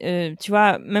 franchement, ouais. Tu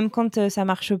vois, même quand ça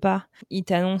marche pas, ils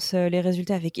t'annoncent les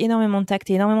résultats avec énormément de tact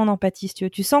et énormément d'empathie. Si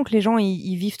tu sens que les gens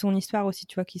ils vivent ton histoire aussi,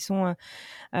 tu vois, qui sont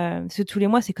parce que tous les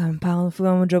mois c'est quand même pas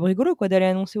un job rigolo quoi d'aller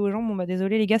annoncer aux gens bon bah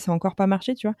désolé les gars ça a encore pas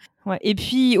marché, tu vois. Ouais. Et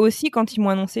puis aussi quand ils m'ont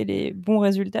annoncé les bons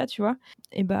résultats, tu vois,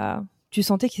 et bah tu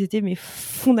sentais qu'ils étaient mais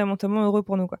fondamentalement heureux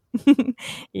pour nous quoi.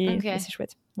 et c'est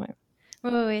chouette.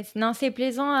 Ouais. Non, c'est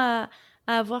plaisant à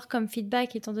avoir comme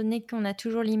feedback, étant donné qu'on a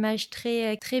toujours l'image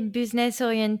très business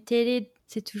oriented.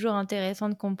 C'est toujours intéressant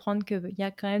de comprendre qu'il y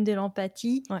a quand même de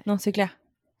l'empathie. Ouais, non, c'est clair.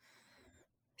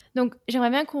 Donc,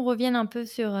 j'aimerais bien qu'on revienne un peu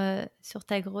sur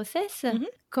ta grossesse. Mm-hmm.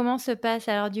 Comment se passe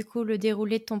alors du coup le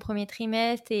déroulé de ton premier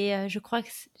trimestre? Et je crois que,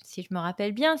 si je me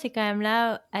rappelle bien, c'est quand même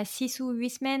là, à 6 ou 8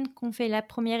 semaines, qu'on fait la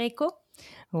première écho.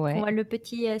 Ouais. Qu'on voit le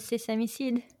petit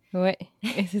sésamicide. Ouais,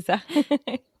 et c'est ça.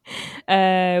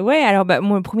 Ouais, alors bah,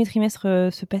 mon premier trimestre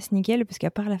se passe nickel parce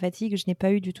qu'à part la fatigue, je n'ai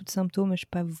pas eu du tout de symptômes, j'ai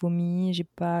pas vomi, j'ai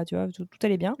pas, tu vois, tout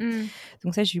allait bien.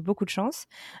 Donc ça, j'ai eu beaucoup de chance.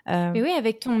 Mais oui,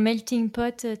 avec ton melting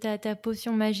pot, ta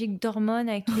potion magique d'hormones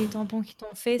avec tous les tampons qui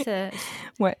t'ont fait, ça.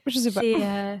 Ouais, je sais pas.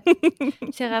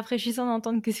 C'est rafraîchissant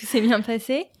d'entendre que c'est bien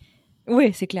passé.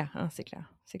 Oui, c'est clair, hein, c'est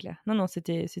clair. Non,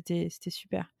 c'était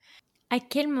super. À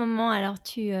quel moment alors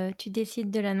tu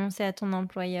décides de l'annoncer à ton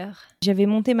employeur? J'avais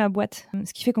monté ma boîte,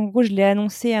 ce qui fait qu'en gros je l'ai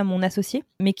annoncé à mon associé,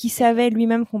 mais qui savait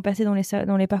lui-même qu'on passait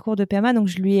dans les parcours de PMA, donc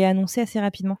je lui ai annoncé assez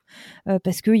rapidement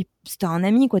parce que c'était un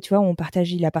ami quoi, tu vois,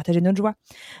 il a partagé notre joie.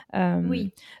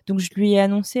 Oui. Donc je lui ai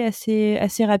annoncé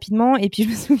assez rapidement, et puis je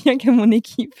me souviens qu'à mon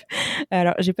équipe,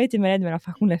 alors j'ai pas été malade, mais alors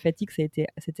par contre la fatigue c'était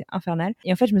infernal.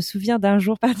 Et en fait je me souviens d'un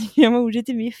jour particulièrement où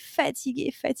j'étais mais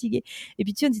fatiguée. Et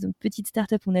puis tu vois, c'est une petite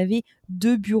start-up, on avait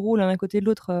 2 bureaux l'un à côté de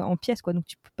l'autre en pièces quoi, donc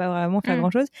tu peux pas vraiment faire grand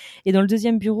chose. Et dans le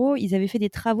deuxième bureau ils avaient fait des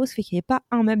travaux, ce fait qu'il y avait pas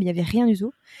un meuble, il y avait rien du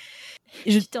tout.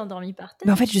 Tu t'es endormie par terre?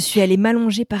 Mais en fait je suis allée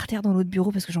m'allonger par terre dans l'autre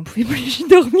bureau parce que j'en pouvais plus, j'ai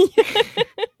dormi.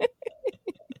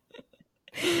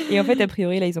 Et en fait, a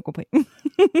priori, là, ils ont compris.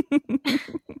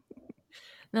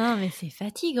 Non, mais c'est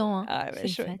fatigant. Hein. Ah, bah,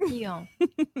 c'est fatigant.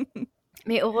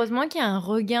 Mais heureusement qu'il y a un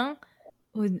regain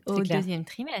au deuxième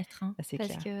trimestre. Hein, c'est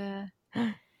parce clair.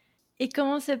 Et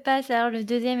comment se passe alors le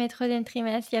deuxième et troisième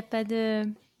trimestre? Il n'y a pas de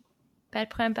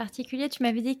problème particulier? Tu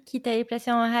m'avais dit qu'il t'allait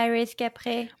placer en high risk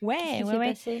après. Qu'est-ce qui s'est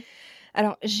passé?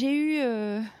 Alors, j'ai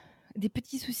eu des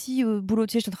petits soucis au boulot.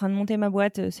 Tu sais, j'étais en train de monter ma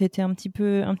boîte. C'était un petit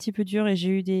peu dur et j'ai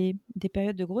eu des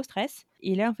périodes de gros stress.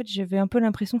 Et là, en fait, j'avais un peu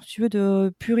l'impression, si tu veux,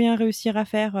 de plus rien réussir à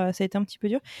faire. Ça a été un petit peu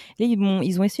dur. Là,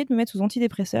 ils ont essayé de me mettre sous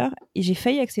antidépresseurs et j'ai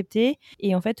failli accepter.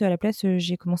 Et en fait, à la place,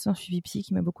 j'ai commencé un suivi psy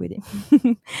qui m'a beaucoup aidée.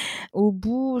 Au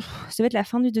bout, ça va être la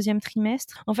fin du deuxième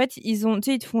trimestre. En fait, ils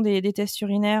te font des tests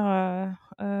urinaires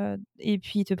et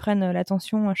puis ils te prennent la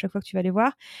tension à chaque fois que tu vas les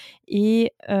voir.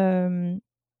 Et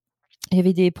il y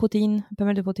avait pas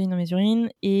mal de protéines dans mes urines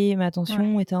et ma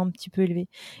tension était un petit peu élevée.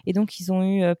 Et donc, ils ont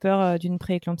eu peur d'une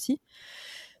prééclampsie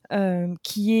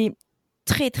qui est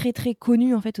très, très, très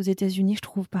connue en fait aux États-Unis, je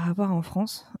trouve, par rapport à en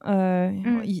France.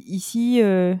 Ici,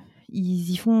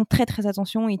 ils y font très, très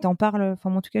attention. Ils t'en parlent.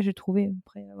 Enfin, en tout cas, j'ai trouvé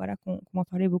après, voilà, qu'on m'en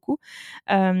parlait beaucoup.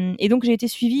 Et donc, j'ai été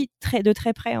suivie de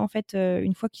très près en fait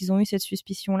une fois qu'ils ont eu cette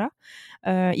suspicion-là.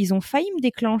 Ils ont failli me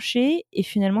déclencher et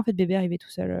finalement, en fait, bébé est arrivé tout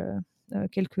seul.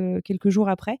 Quelques jours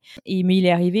après, mais il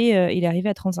est arrivé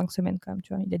à 35 semaines quand même,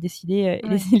 tu vois. Il a décidé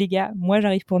les gars, moi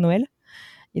j'arrive pour Noël,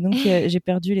 et donc j'ai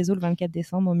perdu les os le 24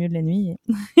 décembre au milieu de la nuit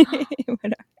et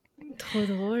voilà. Trop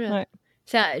drôle.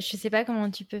 Ça, je sais pas comment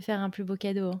tu peux faire un plus beau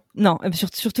cadeau. Non,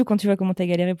 surtout quand tu vois comment t'as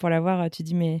galéré pour l'avoir, tu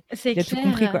dis mais il a tout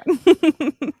compris quoi.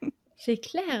 C'est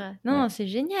clair. Non, c'est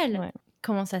génial.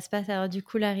 Comment ça se passe alors du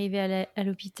coup l'arrivée à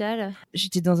l'hôpital?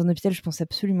 J'étais dans un hôpital, je pense,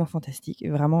 absolument fantastique.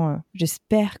 Vraiment,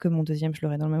 j'espère que mon deuxième, je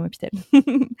l'aurai dans le même hôpital.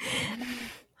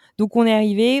 Donc on est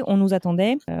arrivé, on nous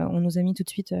attendait, on nous a mis tout de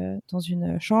suite dans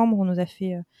une chambre, on nous a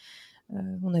fait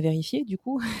On a vérifié du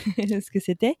coup ce que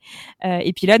c'était.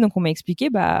 Et puis là, donc on m'a expliqué,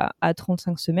 à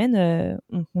 35 semaines,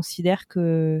 on considère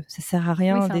que ça sert à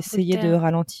rien c'est un peu le d'essayer terme.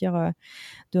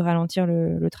 de ralentir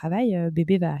le travail.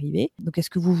 Bébé va arriver. Donc est-ce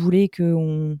que vous voulez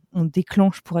qu'on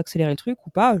déclenche pour accélérer le truc ou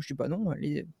pas? Je dis non,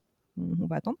 allez, on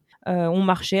va attendre. On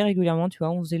marchait régulièrement, tu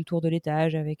vois, on faisait le tour de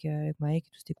l'étage avec Mike,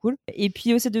 tout c'était cool. Et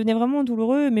puis ça devenait vraiment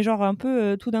douloureux, mais genre un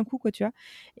peu tout d'un coup, quoi, tu vois.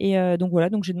 Et donc voilà,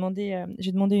 donc j'ai demandé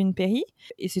une péri,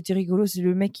 et c'était rigolo. C'est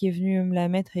le mec qui est venu me la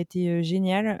mettre, a été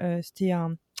génial. C'était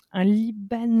un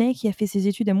Libanais qui a fait ses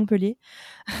études à Montpellier.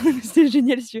 C'était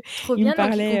génial. Trop Il me bien, donc il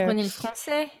parlait. comprenait le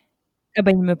français.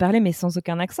 Il me parlait, mais sans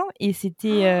aucun accent. Et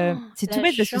c'était, c'est tout La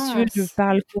bête parce que si tu veux, je chance.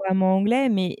 parle couramment anglais,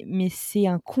 mais c'est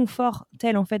un confort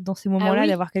tel, en fait, dans ces Ah moments-là, oui.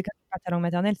 d'avoir quelqu'un qui parle ta langue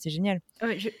maternelle, c'est génial.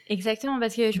 Exactement,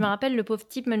 parce que je me rappelle, le pauvre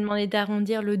type me demandait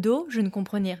d'arrondir le dos, je ne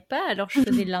comprenais pas, alors je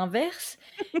faisais l'inverse.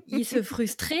 Il se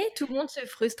frustrait, tout le monde se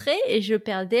frustrait, et je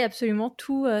perdais absolument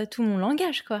tout mon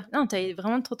langage, quoi. Non, t'as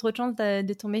vraiment trop de chance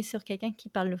de tomber sur quelqu'un qui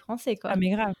parle le français, Ah quoi. mais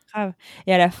grave, grave.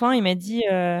 Et à la fin, il m'a dit,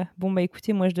 bon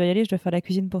écoutez, moi je dois y aller, je dois faire la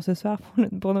cuisine pour ce soir,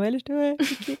 pour Noël. J'étais ouais,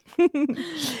 ok. Pour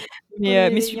le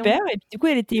Mais super. réveillon. Et puis du coup,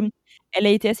 elle a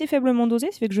été assez faiblement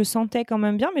dosée, ça fait que je sentais quand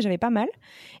même bien, mais j'avais pas mal.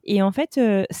 Et en fait,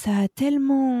 ça s'est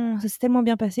tellement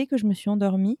bien passé que je me suis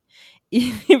endormie. Et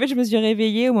en fait, je me suis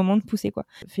réveillée au moment de pousser, quoi.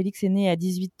 Félix est né à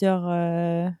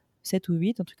 18h 7 ou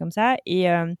 8, un truc comme ça. Et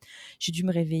j'ai dû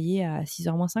me réveiller à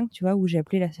 6h moins 5, tu vois, où j'ai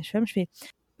appelé la sage-femme. Je fais,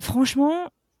 franchement,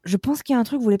 je pense qu'il y a un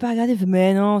truc que vous voulez pas regarder.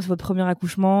 Mais non, c'est votre premier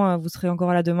accouchement, vous serez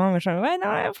encore là demain, machin. Ouais,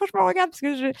 non, ouais, franchement, regarde, parce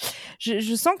que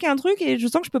je sens qu'il y a un truc et je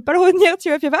sens que je peux pas le retenir, tu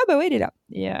vois. Puis ouais, il est là.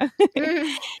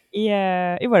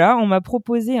 Et voilà, on m'a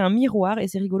proposé un miroir, et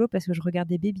c'est rigolo parce que je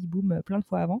regardais Baby Boom plein de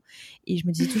fois avant, et je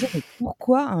me disais toujours, mais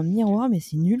pourquoi un miroir? Mais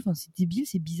c'est nul, enfin, c'est débile,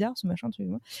 c'est bizarre ce machin, tu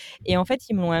vois. Et en fait,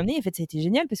 ils me l'ont amené, et en fait, ça a été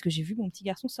génial parce que j'ai vu mon petit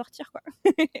garçon sortir, quoi.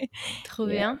 Trop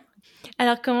Et, bien.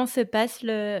 Alors, comment se passe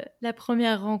la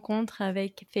première rencontre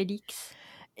avec Félix?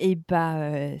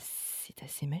 c'est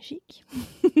assez magique.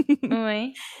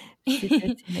 Ouais. C'est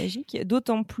assez magique,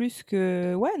 d'autant plus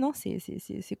que ouais, non,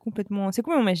 c'est complètement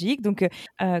magique. Donc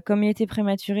comme il était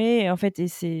prématuré, en fait,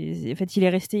 il est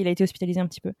resté, il a été hospitalisé un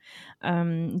petit peu.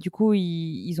 Du coup,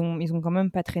 ils ont quand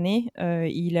même pas traîné.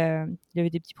 Il avait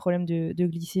des petits problèmes de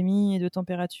glycémie et de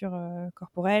température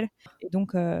corporelle, et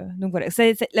donc voilà.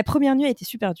 La première nuit a été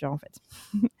super dure, en fait.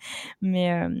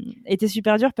 Mais était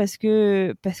super dure parce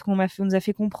qu'on nous a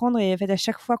fait comprendre, et en fait, à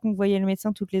chaque fois qu'on voyait le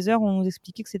médecin toutes les heures, on nous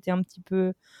expliquait que c'était un petit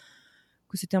peu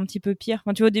pire.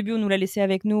 Enfin, tu vois, au début, on nous l'a laissé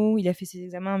avec nous, il a fait ses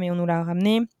examens, mais on nous l'a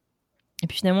ramené. Et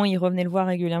puis finalement, il revenait le voir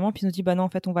régulièrement, puis il nous dit, non, en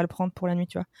fait, on va le prendre pour la nuit,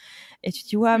 tu vois. Et tu te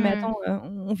dis, ouais, mais Hmm. attends,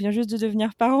 on vient juste de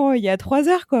devenir parents il y a 3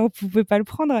 heures, quoi, on pouvait pas le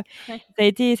prendre. Ouais. Ça a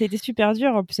été super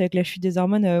dur. En plus, avec la chute des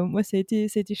hormones, moi, ça a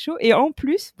été chaud. Et en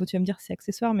plus, bon, tu vas me dire, c'est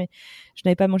accessoire, mais je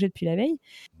n'avais pas mangé depuis la veille.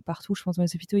 Partout, je pense, dans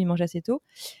les hôpitaux, ils mangent assez tôt.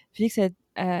 Félix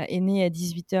est né à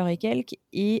 18h et quelques,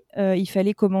 et il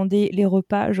fallait commander les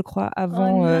repas, je crois, Oh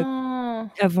non!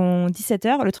 avant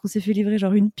 17h. Le truc s'est fait livrer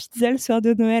genre une pizza le soir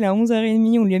de Noël à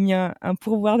 11h30. On lui a mis un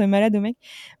pourboire de malade au mec.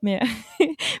 Mais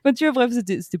bon, tu vois, bref,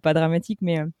 c'était pas dramatique.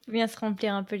 Mais Bien se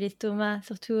remplir un peu l'estomac,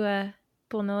 surtout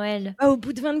pour Noël. au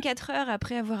bout de 24 heures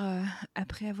après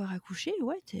avoir accouché,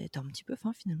 ouais, t'as un petit peu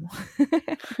faim finalement.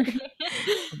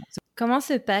 Comment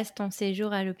se passe ton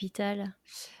séjour à l'hôpital?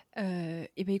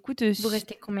 Et ben écoute, Vous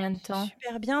restez combien de temps?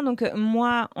 super bien. Donc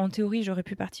moi, en théorie, j'aurais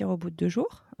pu partir au bout de 2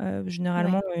 jours.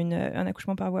 Généralement, Ouais. un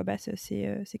accouchement par voie basse,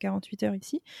 c'est 48 heures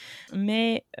ici.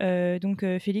 Mais donc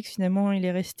Félix, finalement, il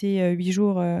est resté 8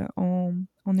 jours en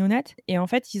néonat. Et en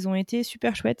fait, ils ont été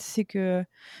super chouettes. Mais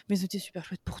ils ont été super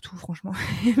chouettes pour tout, franchement.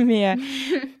 Mais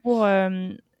pour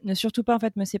ne surtout pas en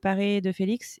fait me séparer de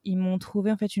Félix, ils m'ont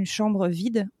trouvé en fait une chambre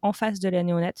vide en face de la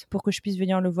néonate pour que je puisse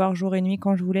venir le voir jour et nuit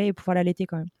quand je voulais et pouvoir l'allaiter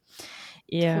quand même.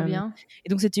 Et, Trop bien. et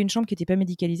donc c'était une chambre qui n'était pas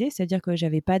médicalisée, c'est-à-dire que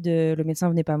le médecin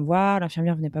venait pas me voir,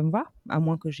 l'infirmière venait pas me voir, à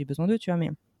moins que j'ai besoin d'eux, tu vois, mais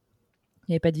il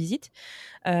n'y avait pas de visite.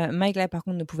 Mike là par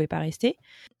contre ne pouvait pas rester,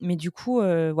 mais du coup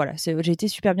voilà, j'ai été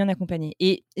super bien accompagnée.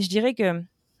 Et je dirais que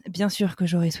bien sûr que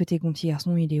j'aurais souhaité que mon petit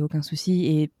garçon il ait aucun souci,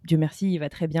 et Dieu merci il va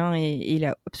très bien, et il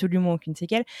a absolument aucune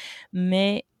séquelle,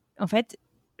 mais en fait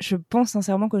je pense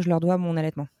sincèrement que je leur dois mon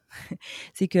allaitement.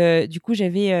 C'est que du coup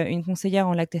j'avais une conseillère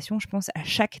en lactation, je pense, à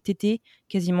chaque tétée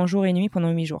quasiment jour et nuit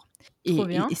pendant 8 jours, Trop et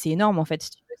bien. c'est énorme en fait, si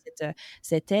tu veux,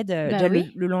 cette aide. Bah Déjà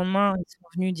oui. le lendemain ils sont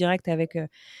venus direct avec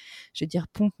je vais dire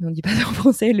pompe, mais on dit pas en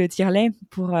français, le tire-lait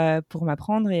pour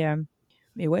m'apprendre,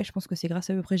 et ouais, je pense que c'est grâce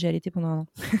à eux après j'ai allaité pendant 1 an.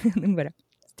 Donc voilà,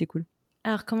 c'était cool.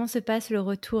 Alors, comment se passe le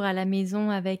retour à la maison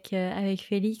avec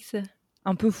Félix?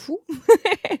 Un peu fou.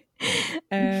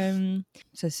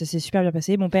 ça s'est super bien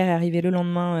passé. Mon père est arrivé le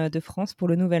lendemain de France pour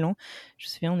le Nouvel An. Je me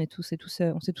souviens,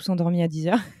 on s'est tous endormis à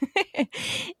 10h.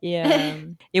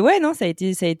 Et ouais, non, ça a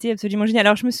été absolument génial.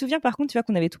 Alors, je me souviens par contre, tu vois,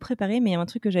 qu'on avait tout préparé, mais il y a un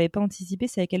truc que j'avais pas anticipé,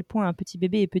 c'est à quel point un petit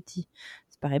bébé est petit.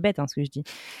 Ça paraît bête, hein, ce que je dis.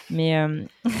 Mais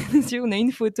tu vois, on a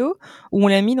une photo où on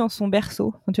l'a mis dans son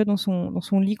berceau, enfin, tu vois, dans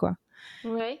son lit, quoi.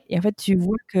 Ouais. Et en fait, tu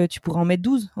vois que tu pourrais en mettre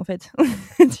 12, en fait.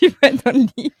 Tu vois, dans le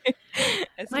lit.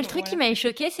 Moi, le truc qui m'avait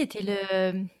choqué, c'était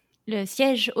le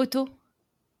siège auto.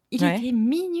 Il Ouais. était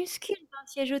minuscule dans le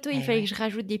siège auto. Il fallait que je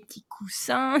rajoute des petits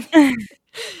coussins.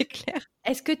 C'est clair.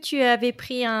 Est-ce que tu avais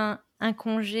pris un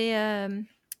congé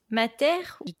mater?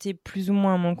 J'étais plus ou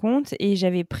moins à mon compte et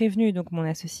j'avais prévenu donc mon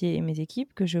associé et mes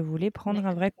équipes que je voulais prendre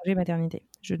un vrai congé maternité.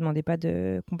 Je demandais pas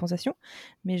de compensation,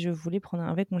 mais je voulais prendre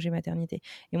un vrai congé maternité.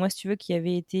 Et moi, si tu veux, qui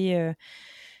avait été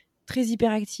très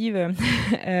hyperactive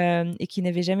et qui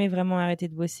n'avait jamais vraiment arrêté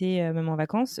de bosser, même en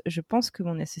vacances, je pense que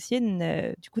mon associé,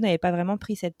 du coup, n'avait pas vraiment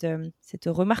pris cette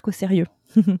remarque au sérieux.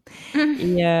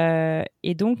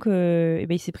 Et donc,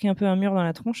 il s'est pris un peu un mur dans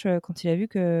la tronche quand il a vu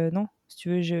que non, si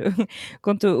tu veux,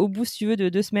 quand au bout, si tu veux, de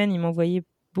 2 semaines, il m'envoyait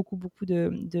beaucoup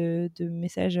de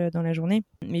messages dans la journée.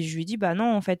 Mais je lui ai dit, bah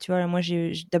non, en fait, tu vois, moi,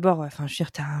 d'abord, enfin, je veux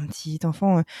dire, t'as un petit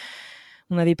enfant.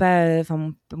 On n'avait pas,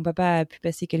 enfin, mon papa a pu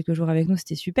passer quelques jours avec nous,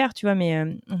 c'était super, tu vois, mais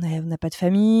on n'a pas de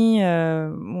famille,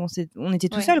 on était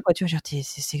tout seul, quoi, tu vois, genre,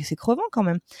 c'est crevant quand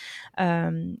même.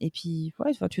 Et puis,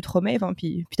 ouais, tu te remets,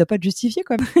 puis t'as pas de justifier,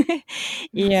 quoi.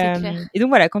 Et donc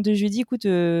voilà, quand je lui ai dit, écoute,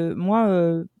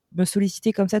 moi, me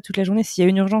solliciter comme ça toute la journée, s'il y a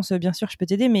une urgence, bien sûr, je peux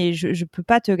t'aider, mais je peux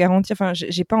pas te garantir, enfin,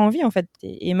 j'ai pas envie, en fait.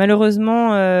 Et malheureusement,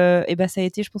 ça a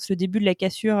été, je pense, le début de la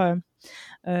cassure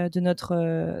de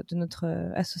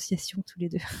notre association tous les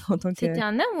deux. C'était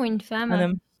un homme ou une femme? Un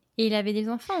homme. Et il avait des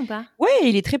enfants ou pas? Ouais,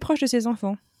 il est très proche de ses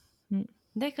enfants.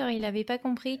 D'accord, il n'avait pas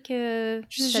compris que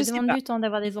ça Je sais demande pas. du temps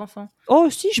d'avoir des enfants. Oh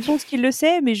si, je pense qu'il le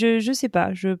sait, mais je sais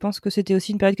pas. Je pense que c'était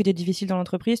aussi une période qui était difficile dans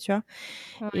l'entreprise, tu vois.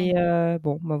 Ouais. Et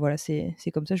bon, bah voilà, c'est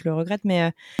comme ça, je le regrette.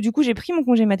 Mais du coup, j'ai pris mon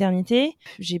congé maternité.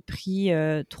 J'ai pris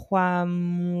 3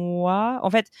 mois. En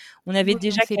fait, on avait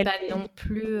déjà c'est pas non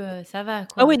plus, ça va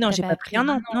quoi. Ah oui, non, j'ai pas pris un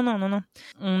an. Non.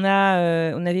 On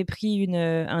avait pris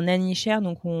un nanny share,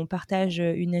 donc on partage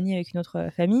une nanny avec une autre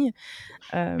famille.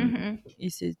 Et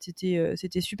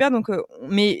c'était super. Donc,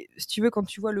 mais si tu veux, quand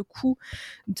tu vois le coût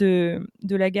de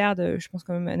la garde, je pense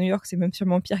quand même à New York, c'est même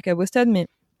sûrement pire qu'à Boston, mais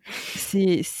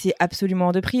c'est absolument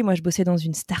hors de prix. Moi, je bossais dans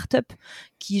une start-up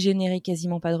qui générait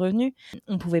quasiment pas de revenus.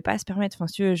 On pouvait pas se permettre. Enfin,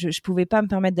 si tu veux, je pouvais pas me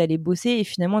permettre d'aller bosser et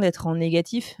finalement d'être en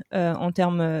négatif en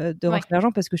termes de rentrée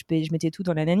d'argent parce que je mettais tout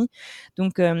dans la nanny.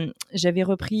 Donc, j'avais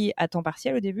repris à temps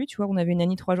partiel au début. Tu vois, on avait une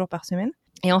nanny 3 jours par semaine.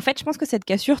 Et en fait, je pense que cette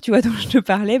cassure, tu vois, dont je te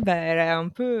parlais, elle a un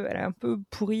peu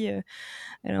pourri.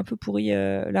 Elle a un peu pourri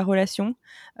la relation.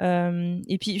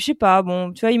 Et puis, je sais pas,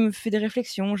 bon, tu vois, il me fait des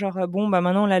réflexions, genre, bon, bah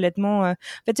maintenant, l'allaitement... En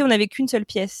fait, tu sais, on avait qu'une seule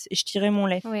pièce et je tirais mon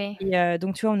lait. Ouais. Et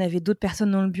donc, tu vois, on avait d'autres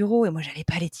personnes dans le bureau et moi, j'allais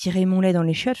pas aller tirer mon lait dans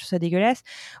les chiottes, je trouve ça dégueulasse.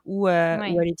 Ou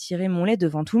aller tirer mon lait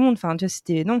devant tout le monde. Enfin, tu vois,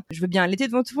 c'était... Non, je veux bien allaiter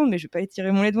devant tout le monde, mais je veux pas aller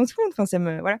tirer mon lait devant tout le monde. Enfin, ça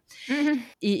me... Voilà.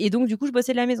 Et donc, du coup, je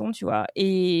bossais de la maison, tu vois.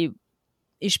 Et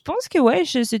je pense que, ouais,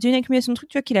 c'était une accumulation de trucs,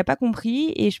 tu vois, qu'il a pas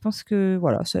compris. Et je pense que,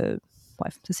 voilà,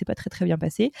 bref, ça s'est pas très très bien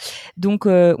passé. Donc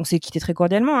on s'est quitté très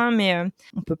cordialement, hein, mais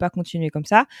on peut pas continuer comme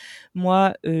ça.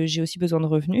 Moi, j'ai aussi besoin de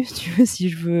revenus, tu vois, si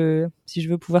je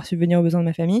veux pouvoir subvenir aux besoins de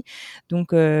ma famille. Donc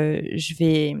je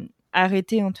vais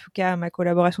arrêter en tout cas ma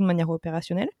collaboration de manière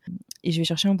opérationnelle et je vais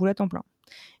chercher un boulot à temps plein.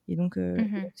 Et donc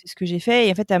c'est ce que j'ai fait.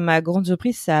 Et en fait, à ma grande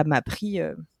surprise, ça m'a pris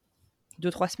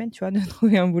 2-3 semaines, tu vois, de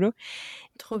trouver un boulot.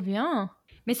 Trop bien.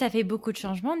 Mais ça fait beaucoup de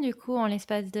changements du coup en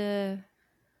l'espace de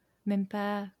même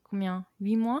pas combien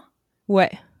 8 mois?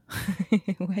 Ouais.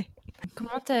 Ouais.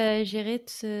 Comment t'as géré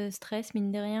ce stress,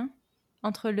 mine de rien?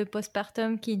 Entre le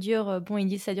postpartum qui dure, bon, ils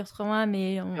disent ça dure 3 mois,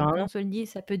 mais on se le dit,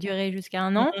 ça peut durer jusqu'à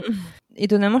 1 an.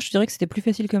 Étonnamment, je te dirais que c'était plus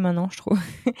facile que maintenant, je trouve.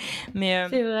 Mais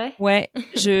c'est vrai. Ouais,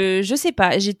 je sais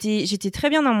pas. J'étais très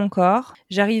bien dans mon corps.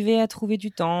 J'arrivais à trouver du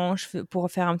temps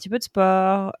pour faire un petit peu de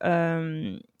sport.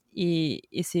 Et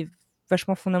c'est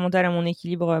vachement fondamental à mon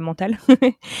équilibre mental.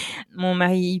 Mon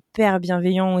mari est hyper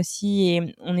bienveillant aussi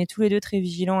et on est tous les deux très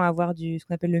vigilants à avoir ce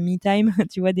qu'on appelle le me time,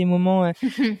 tu vois, des moments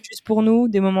juste pour nous,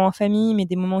 des moments en famille, mais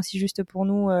des moments aussi juste pour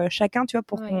nous chacun, tu vois,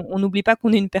 pour qu'on n'oublie pas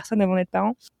qu'on est une personne avant d'être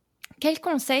parent. Quel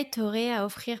conseil t'aurais à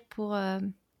offrir pour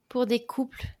des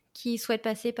couples qui souhaitent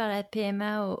passer par la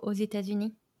PMA aux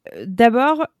États-Unis?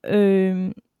 D'abord,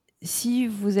 si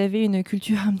vous avez une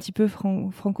culture un petit peu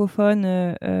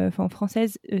francophone, enfin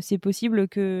française, c'est possible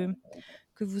que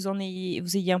que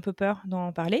vous ayez un peu peur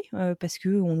d'en parler, parce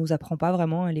qu'on nous apprend pas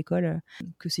vraiment à l'école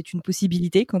que c'est une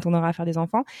possibilité quand on aura à faire des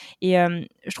enfants. Et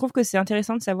je trouve que c'est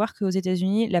intéressant de savoir qu'aux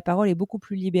États-Unis, la parole est beaucoup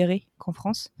plus libérée qu'en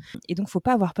France. Et donc, faut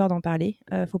pas avoir peur d'en parler.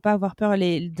 Faut pas avoir peur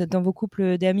dans vos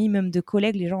couples d'amis, même de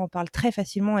collègues, les gens en parlent très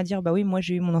facilement à dire, bah oui, moi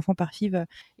j'ai eu mon enfant par FIV.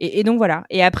 Et donc voilà.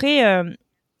 Et après,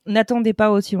 n'attendez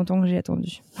pas aussi longtemps que j'ai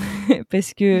attendu,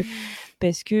 parce que,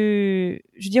 je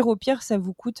veux dire, au pire, ça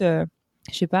vous coûte, je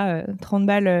sais pas, 30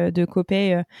 balles de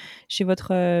copay chez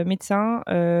votre médecin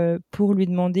pour lui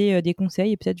demander des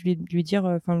conseils et peut-être lui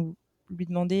dire, lui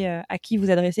demander à qui vous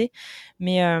adresser.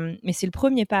 Mais c'est le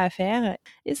premier pas à faire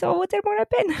et ça en vaut tellement la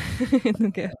peine.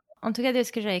 Donc, En tout cas, de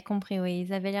ce que j'avais compris, oui,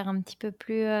 ils avaient l'air un petit peu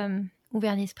plus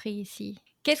ouverts d'esprit ici.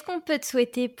 Qu'est-ce qu'on peut te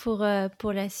souhaiter pour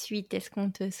la suite? Est-ce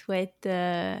qu'on te souhaite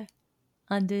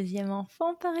un deuxième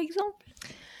enfant, par exemple?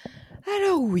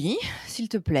 Alors oui, s'il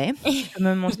te plaît. Je peux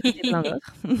même m'en souhaiter plein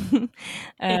d'autres.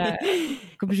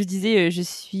 Comme je disais, je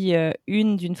suis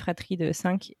une d'une fratrie de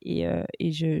 5 et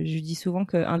je dis souvent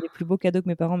qu'un des plus beaux cadeaux que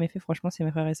mes parents m'aient fait, franchement, c'est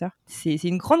mes frères et sœurs. C'est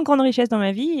une grande, grande richesse dans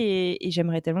ma vie et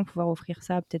j'aimerais tellement pouvoir offrir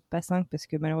ça, peut-être pas 5, parce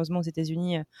que malheureusement aux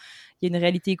États-Unis, il y a une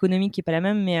réalité économique qui est pas la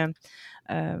même, mais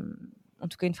en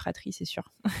tout cas une fratrie, c'est sûr.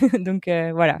 Donc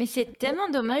voilà. Mais c'est tellement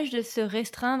dommage de se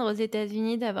restreindre aux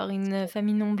États-Unis, d'avoir une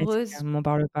famille nombreuse. On m'en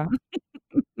parle pas.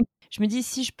 Je me dis,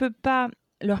 si je peux pas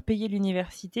leur payer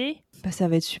l'université, bah ça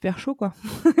va être super chaud, quoi.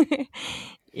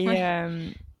 Et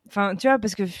enfin, tu vois,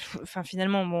 parce que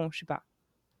finalement, bon, je sais pas.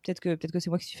 Peut-être que c'est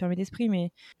moi qui suis fermée d'esprit,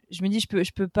 mais je me dis,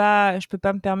 je peux pas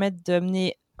me permettre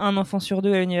d'amener un enfant sur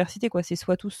 2 à l'université, quoi. C'est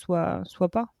soit tous, soit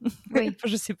pas. Oui.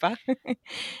 Je sais pas.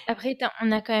 Après,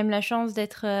 on a quand même la chance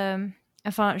d'être...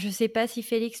 Enfin, je sais pas si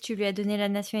Félix, tu lui as donné la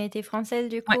nationalité française,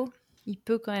 du coup. Ouais. Il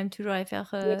peut quand même toujours aller faire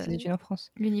ses études en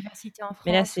France. L'université en France.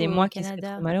 Mais là, c'est moi qui Canada.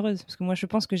 serais trop malheureuse, parce que moi, je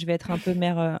pense que je vais être un peu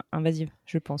mère invasive,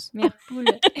 je pense. Mère poule.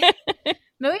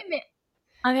 Bah oui, mais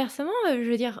inversement, je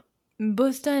veux dire,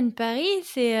 Boston-Paris,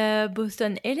 c'est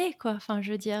Boston-LA, quoi. Enfin,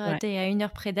 je veux dire, Ouais. t'es à 1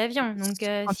 heure près d'avion. Donc,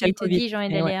 Quand si te dit, j'ai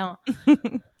envie d'aller à...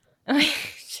 Oui,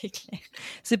 c'est clair.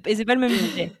 C'est pas le même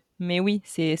budget, mais oui,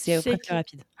 c'est presque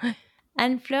rapide.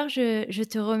 Anne-Fleur, je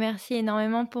te remercie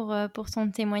énormément pour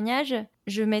ton témoignage.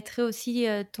 Je mettrai aussi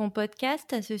ton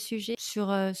podcast à ce sujet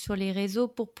sur les réseaux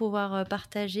pour pouvoir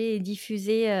partager et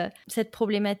diffuser cette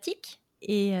problématique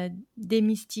et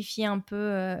démystifier un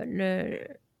peu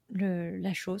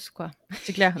la chose, quoi.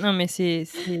 C'est clair. Non, mais c'est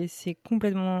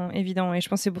complètement évident. Et je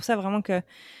pense que c'est pour ça vraiment que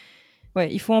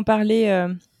il faut en parler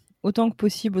autant que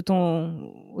possible,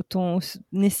 autant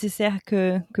nécessaire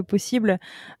que possible,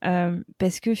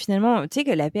 parce que finalement, tu sais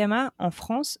que la PMA en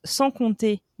France, sans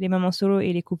compter les mamans solo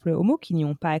et les couples homo qui n'y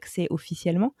ont pas accès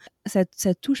officiellement, ça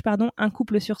touche un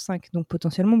couple sur 5, donc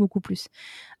potentiellement beaucoup plus.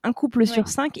 Un couple sur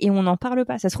 5 et on n'en parle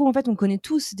pas. Ça se trouve, en fait, on connaît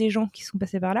tous des gens qui sont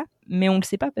passés par là, mais on le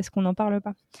sait pas parce qu'on n'en parle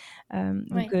pas.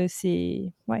 Donc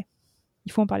c'est... Ouais.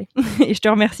 Il faut en parler. Et je te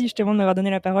remercie justement de m'avoir donné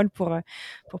la parole pour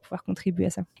pouvoir contribuer à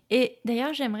ça. Et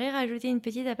d'ailleurs, j'aimerais rajouter une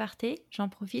petite aparté, j'en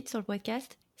profite sur le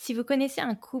podcast. Si vous connaissez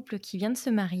un couple qui vient de se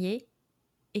marier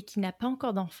et qui n'a pas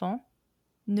encore d'enfant,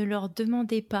 ne leur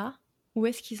demandez pas où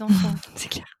est-ce qu'ils en sont. C'est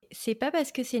clair. C'est pas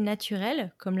parce que c'est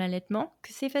naturel, comme l'allaitement,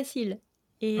 que c'est facile.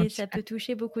 Et ça peut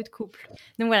toucher beaucoup de couples.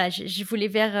 Donc voilà, je voulais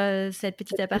faire cette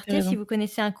petite aparté. Si vous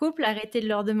connaissez un couple, arrêtez de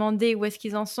leur demander où est-ce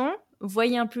qu'ils en sont.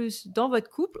 Voyez un plus dans votre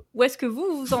couple où est-ce que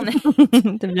vous en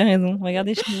êtes. T'as bien raison.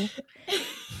 Regardez chez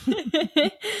vous.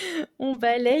 On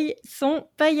balaye son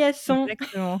paillasson.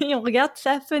 Exactement. Et on regarde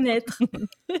sa fenêtre.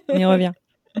 On y revient.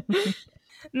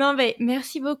 Non, mais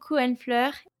merci beaucoup,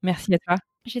 Anne-Fleur. Merci à toi.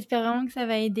 J'espère vraiment que ça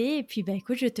va aider. Et puis,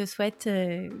 écoute, je te souhaite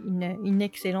une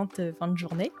excellente fin de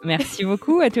journée. Merci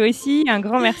beaucoup à toi aussi. Un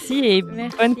grand merci et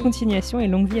bonne continuation et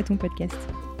longue vie à ton podcast.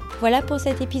 Voilà pour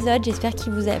cet épisode. J'espère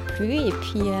qu'il vous a plu. Et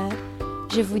puis,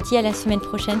 je vous dis à la semaine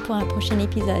prochaine pour un prochain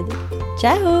épisode.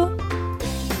 Ciao!